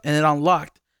it up, and it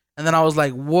unlocked. And then I was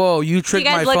like, "Whoa, you You tricked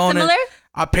guys my look phone!" similar?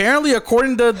 And apparently,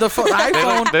 according to the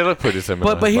iPhone, They look pretty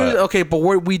similar. but here's okay. But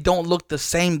we don't look the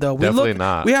same though. We Definitely look,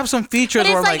 not. We have some features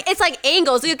But where it's like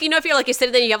angles. You know, if you're like you're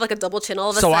sitting there, you have like a double chin all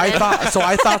of a So sudden.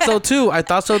 I thought so too. I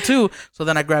thought so too. So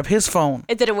then I grabbed his phone.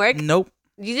 It didn't work. Nope.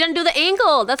 You didn't do the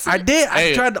angle. That's I did. I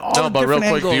Hey, tried all no, the but real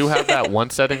different quick, angles. do you have that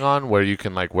one setting on where you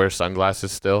can like wear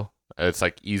sunglasses still? It's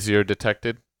like easier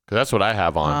detected. Cause that's what I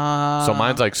have on. So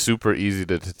mine's like super easy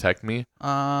to detect me.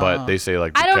 But they say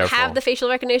like be I don't careful. have the facial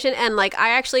recognition, and like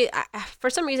for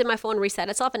some reason my phone reset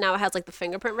itself, and now it has like the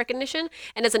fingerprint recognition,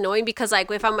 and it's annoying because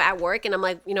like if I'm at work and I'm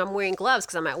like I'm wearing gloves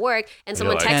because I'm at work, and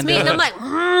someone like, texts me "Can't and do I'm it."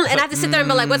 like and I have to sit there and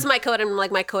be like, what's my code? And I'm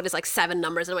like, my code is like 7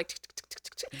 numbers, and I'm like,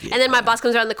 and then my boss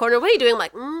comes around the corner, what are you doing? I'm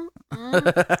like,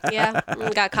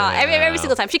 Got caught every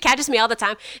single time. She catches me all the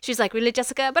time. She's like, really,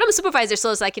 Jessica? But I'm a supervisor,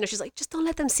 so it's like, she's like, just don't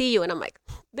let them see you. And I'm like,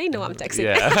 they know I'm texting.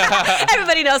 Yeah.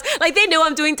 Everybody knows. Like, they know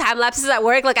I'm doing time lapses at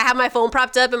work. Like, I have my phone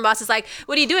propped up, and boss is like,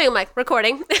 what are you doing? I'm like,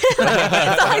 recording. So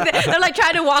like, they're like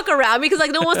trying to walk around me because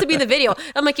like no one wants to be in the video.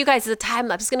 I'm like, you guys, it's a time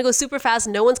lapse. It's gonna go super fast.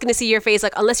 No one's gonna see your face.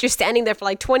 Like, unless you're standing there for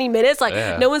like 20 minutes.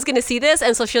 Like, no one's gonna see this.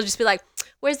 And so she'll just be like,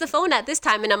 where's the phone at this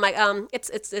time? And I'm like,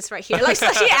 it's right here. Like,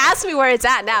 so she asked me where it's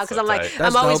at now because I'm like,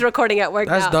 I'm always recording at work.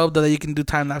 That's dope though that you can do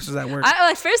time lapses at work.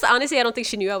 At first, honestly, I don't think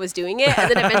she knew I was doing it, and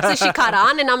then eventually she caught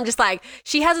on, and I'm just like,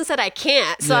 she hasn't said I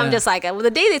can't, so I'm just like, well,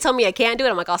 the day they told me I can't do it,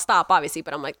 I'm like, I'll stop, obviously,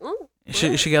 but I'm like,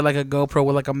 She get like a GoPro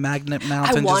with like a magnet mount.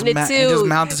 I wanted to. Just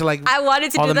mount it to like. I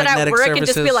wanted to do that at work services. and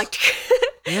just be like.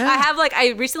 Yeah.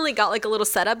 I recently got like a little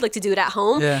setup like to do it at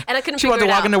home, and I couldn't. She wanted to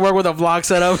walk into work with a vlog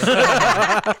setup.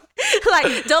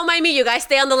 Like, don't mind me, you guys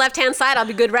stay on the left hand side. I'll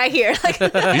be good right here. Like,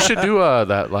 you should do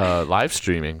that live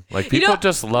streaming. Like, people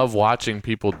just love watching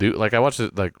people do. Like, I watched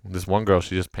it. Like, this one girl,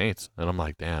 she just paints, and I'm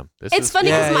like, damn. It's funny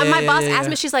because my boss asked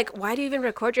me, she's like, why do you even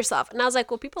record yourself? And I was like,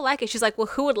 well, people like it. She's like, well,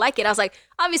 who would like it? I was like,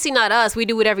 obviously not us. We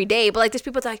do it every day. But like, there's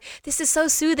people like, this is so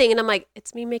soothing, and I'm like,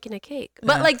 it's me making a cake.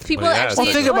 But like, people actually.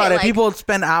 Well, think about it. Like, people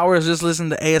spend hours just listening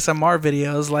to ASMR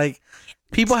videos. Like,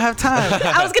 people have time.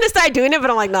 I was gonna start doing it, but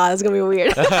I'm like, nah, it's gonna be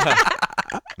weird.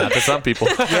 Not to some people.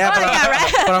 But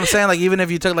I'm saying, like, even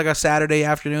if you took like a Saturday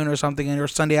afternoon or something, or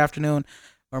Sunday afternoon,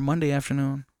 or Monday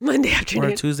afternoon,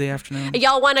 or Tuesday afternoon,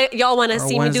 y'all wanna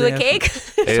see me do a cake?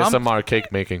 ASMR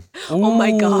cake making. Oh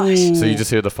my gosh! So you just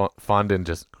hear the fondant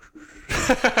just.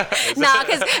 Nah,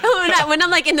 because when I'm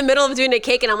like in the middle of doing a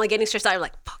cake and I'm like getting stressed out, I'm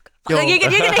like, fuck. Like, you're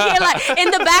gonna hear like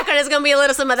in the background, there's gonna be a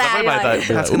little some of that. Like,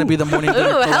 that's gonna be the morning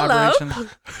dinner collaboration.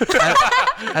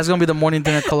 That's gonna be the morning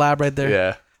dinner collab right there.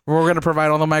 Yeah. We're gonna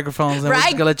provide all the microphones and we're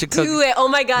just gonna let you cook. Do it. Oh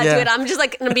my god, do it. I'm just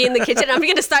like gonna be in the kitchen. I'm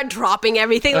gonna start dropping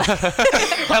everything. Like,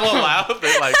 hella loud.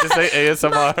 They're like, just say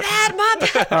ASMR. My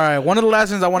bad. All right. One of the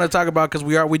last things I want to talk about, because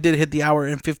we did hit the hour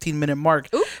and 15-minute mark,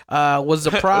 was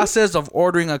the process of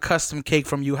ordering a custom cake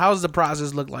from you. How does the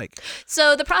process look like?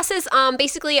 So the process,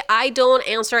 basically, I don't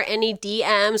answer any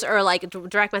DMs or like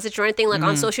direct message or anything like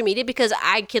on social media because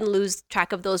I can lose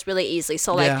track of those really easily.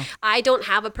 So like, I don't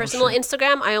have a personal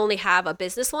Instagram. I only have a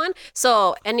business one.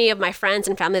 So any of my friends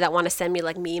and family that want to send me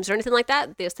like memes or anything like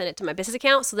that, they'll send it to my business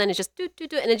account. So then it just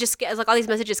and it just gets like all these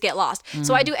messages get lost.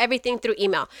 So I do everything through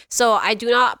email. So I do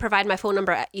not provide my phone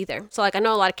number either. So like, I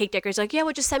know a lot of cake decorators like, yeah,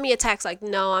 well, just send me a text. Like,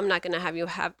 no, I'm not gonna have you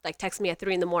text me at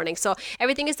 3 a.m. So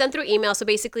everything is done through email. So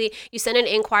basically, you send an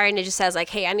inquiry and it just says like,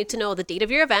 hey, I need to know the date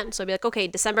of your event. So I'll be like, okay,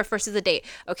 December 1st is the date.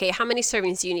 Okay, how many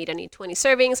servings do you need? I need 20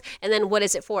 servings. And then what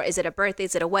is it for? Is it a birthday?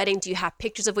 Is it a wedding? Do you have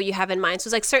pictures of what you have in mind? So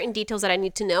it's like certain details that I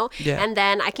need to know. Yeah. And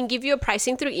then I can give you a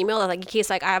pricing through email, like in case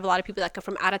like I have a lot of people that come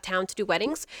from out of town to do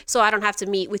weddings. So I don't have to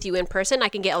meet with you in person. I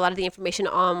can get a lot of the information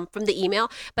from the email.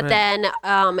 But then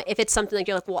if it's something like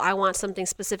you're like, well, I want something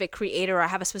specific creator or I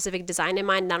have a specific design in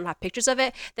mind and I don't have pictures of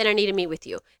it, then I need to meet with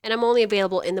you. And I'm only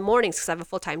available in the mornings because I have a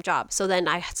full-time job. So then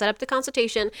I set up the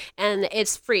consultation and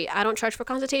it's free. I don't charge for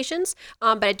consultations,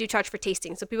 but I do charge for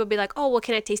tasting. So people be like, oh, well,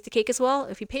 can I taste the cake as well?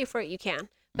 If you pay for it, you can.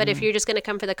 But if you're just going to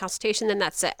come for the consultation, then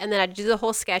that's it. And then I do the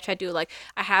whole sketch. I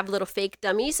have little fake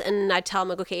dummies and I tell them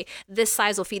like, okay, this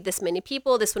size will feed this many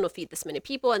people. This one will feed this many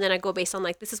people. And then I go based on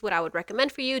like, this is what I would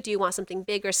recommend for you. Do you want something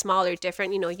big or small or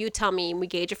different? You tell me and we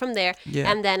gauge it from there.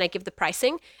 Yeah. And then I give the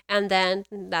pricing and then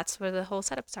that's where the whole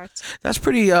setup starts. That's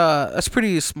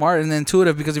pretty smart and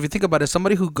intuitive because if you think about it,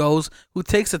 somebody who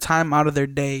takes the time out of their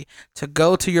day to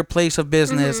go to your place of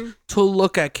business to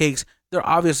look at cakes, they're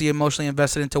obviously emotionally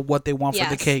invested into what they want for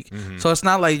the cake. So it's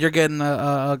not like you're getting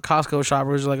a Costco shopper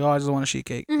who's like, oh, I just want a sheet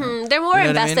cake. They're more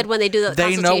invested when they do the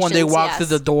They know when they walk through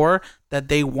the door that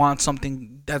they want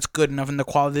something that's good enough and the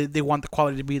quality. They want the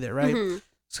quality to be there, right?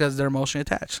 It's because they're emotionally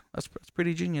attached. That's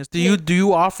pretty genius. Do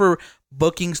you offer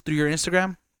bookings through your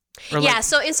Instagram?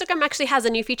 So Instagram actually has a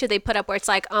new feature they put up where it's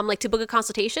like to book a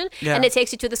consultation and it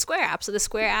takes you to the Square app. So the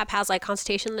Square app has like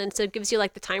consultation and so it gives you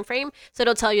like the time frame. So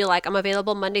it'll tell you like I'm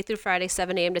available Monday through Friday,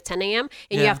 7 a.m. to 10 a.m.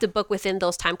 and you have to book within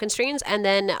those time constraints. And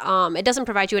then it doesn't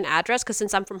provide you an address because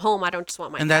since I'm from home, I don't just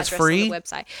want my address free? On the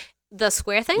website. The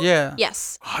Square thing? Yeah.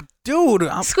 Yes. Oh, dude.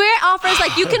 Square offers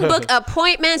like you can book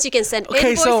appointments, you can send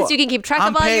invoices, you can keep track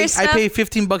of all your stuff. I pay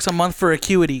 $15 a month for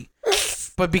Acuity.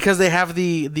 But because they have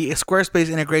the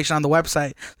Squarespace integration on the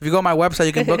website, if you go on my website,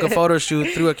 you can book a photo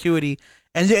shoot through Acuity,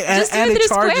 And just do and it it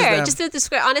through charges Square. them. Just do it through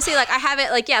Square. Honestly, like I have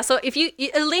it. Like so if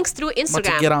it links through I'm about to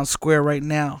Instagram. get on Square right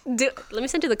now. Let me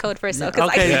send you the code first, though. Cause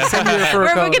Okay, send me the referral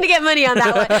we're code. gonna get money on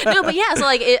that one. No, but yeah, so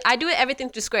like I do it everything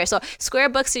through Square. So Square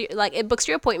books it books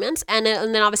your appointments, and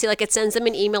then obviously like it sends them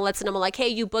an email, lets them know like, hey,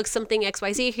 you booked something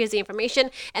XYZ. Here's the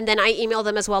information, and then I email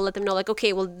them as well, let them know like,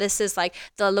 okay, well this is like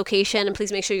the location, and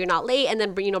please make sure you're not late, and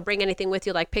then bring anything with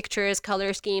you like pictures,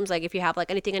 color schemes, like if you have like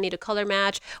anything I need to color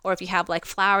match, or if you have like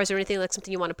flowers or anything like something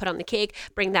you want to put on the cake,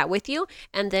 bring that with you,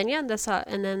 and then that's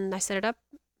and then I set it up.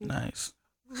 Nice.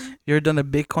 You ever done a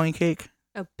Bitcoin cake?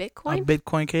 A Bitcoin? A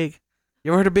Bitcoin cake.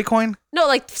 You ever heard of Bitcoin? No,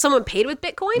 like someone paid with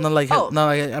Bitcoin? No, like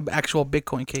an actual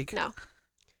Bitcoin cake. No.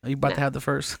 You about to have the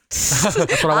first. That's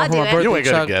That's what I want for my birthday. You ain't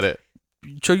gonna Chuck. get it.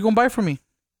 So you gonna buy it for me?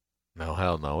 No,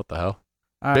 hell no. What the hell?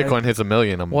 All right. Bitcoin hits 1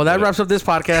 million. Well, that wraps up this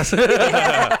podcast.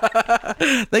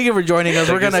 Thank you for joining us.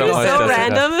 Thank We're you gonna so go. much, So Jessica.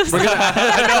 random.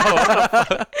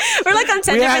 We're like on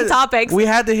 10 different topics. We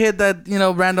had to hit that,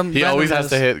 random. He always has randomness.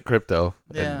 to hit crypto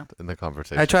Yeah. in the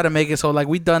conversation. I try to make it so like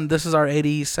this is our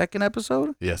 82nd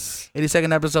episode. Yes.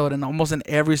 82nd episode, and almost in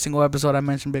every single episode I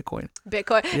mentioned Bitcoin.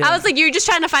 Bitcoin. Yeah. I was like, you're just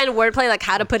trying to find wordplay, like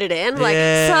how to put it in. Like,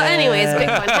 so anyways,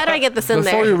 Bitcoin. How do I get this in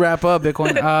Before we there? wrap up,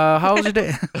 Bitcoin, how was your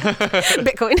day?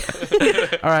 Bitcoin.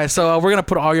 All right, so we're gonna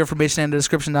put all your information in the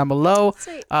description down below.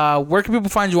 Sweet. Where can people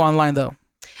find you online though?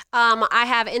 I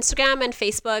have Instagram and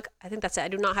Facebook. I think that's it. I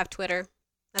do not have Twitter.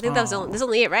 I think that's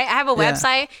only it, right? I have a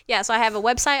website. Yeah, so I have a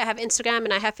website, I have Instagram,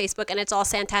 and I have Facebook, and it's all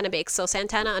Santana Bakes. So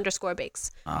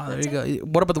Santana_bakes. There you go.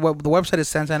 What about the website is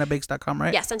santanabakes.com,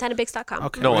 right? Yeah, SantanaBakes.com.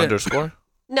 Okay. No We're good. underscore?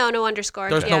 No underscore.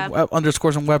 There's yeah. no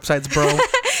underscores on websites, bro.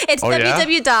 It's Oh, yeah?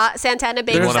 There's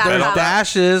www.santanabakes.com.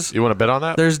 dashes. You want to bet on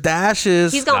that? There's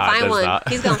dashes. He's gonna Nah, find there's one. not.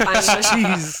 He's gonna find one.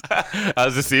 Jeez. I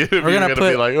was just seeing if you're gonna going to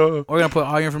put- be like, oh. We're gonna put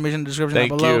all your information in the description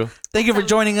Thank down below. you. Thank you for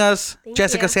joining us, Thank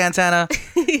Jessica you. Santana.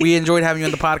 We enjoyed having you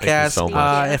on the podcast. so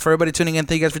much. And for everybody tuning in,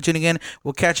 thank you guys for tuning in.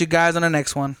 We'll catch you guys on the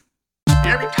next one.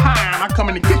 Every time I come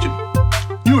in the kitchen,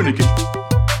 you in the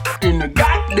kitchen, in the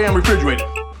goddamn refrigerator.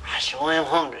 I sure am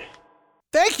hungry.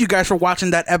 Thank you guys for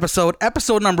watching that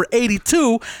episode number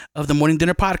 82 of the Morning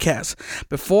Dinner Podcast.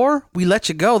 Before we let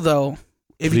you go, though,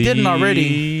 if you didn't already,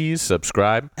 Please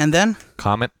subscribe, and then,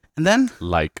 comment,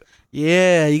 like.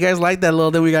 yeah, you guys like that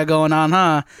little thing we got going on,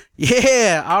 huh?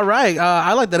 Yeah, all right.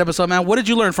 I like that episode, man. What did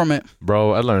you learn from it?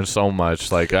 Bro, I learned so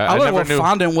much. Like, I learned never what knew.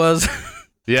 fondant was.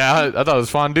 Yeah, I thought it was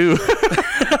fondue.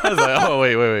 I was like, oh,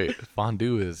 wait.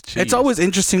 Fondue is cheese. It's always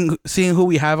interesting seeing who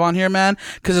we have on here, man,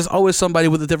 because there's always somebody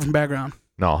with a different background.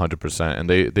 No, 100%. And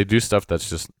they do stuff that's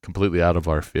just completely out of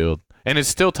our field. And it's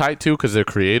still tight, too, because they're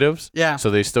creatives. Yeah.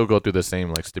 So they still go through the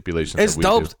same, like, stipulations It's that we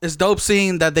dope. do. It's dope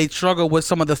seeing that they struggle with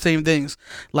some of the same things,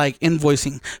 like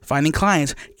invoicing, finding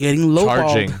clients, getting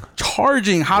lowballed,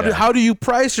 charging. How do you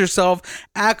price yourself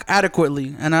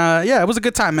adequately? And it was a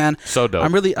good time, man. So dope.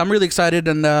 I'm really excited,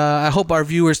 and I hope our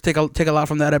viewers take a lot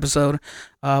from that episode.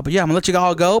 But yeah, I'm gonna let you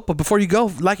all go. But before you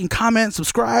go, like and comment,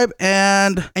 subscribe,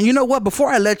 and you know what? Before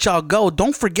I let y'all go,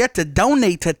 don't forget to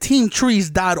donate to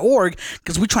teamtrees.org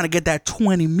because we're trying to get that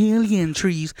 20 million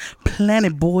trees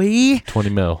planted, boy. 20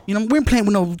 mil. You know, we ain't playing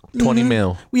with no 20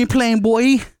 mil. We ain't playing,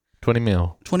 boy. 20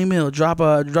 mil. 20 mil. Give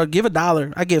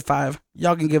 $1. I give $5.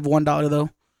 Y'all can give $1 though.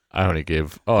 I only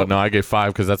gave. Oh, no, I gave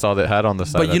 5 because that's all they had on the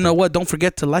side. But you know what? Don't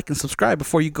forget to like and subscribe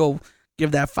before you go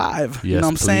give that 5. You Yes, know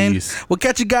what I'm please. saying? We'll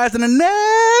catch you guys in the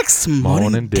next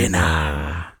morning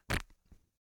dinner.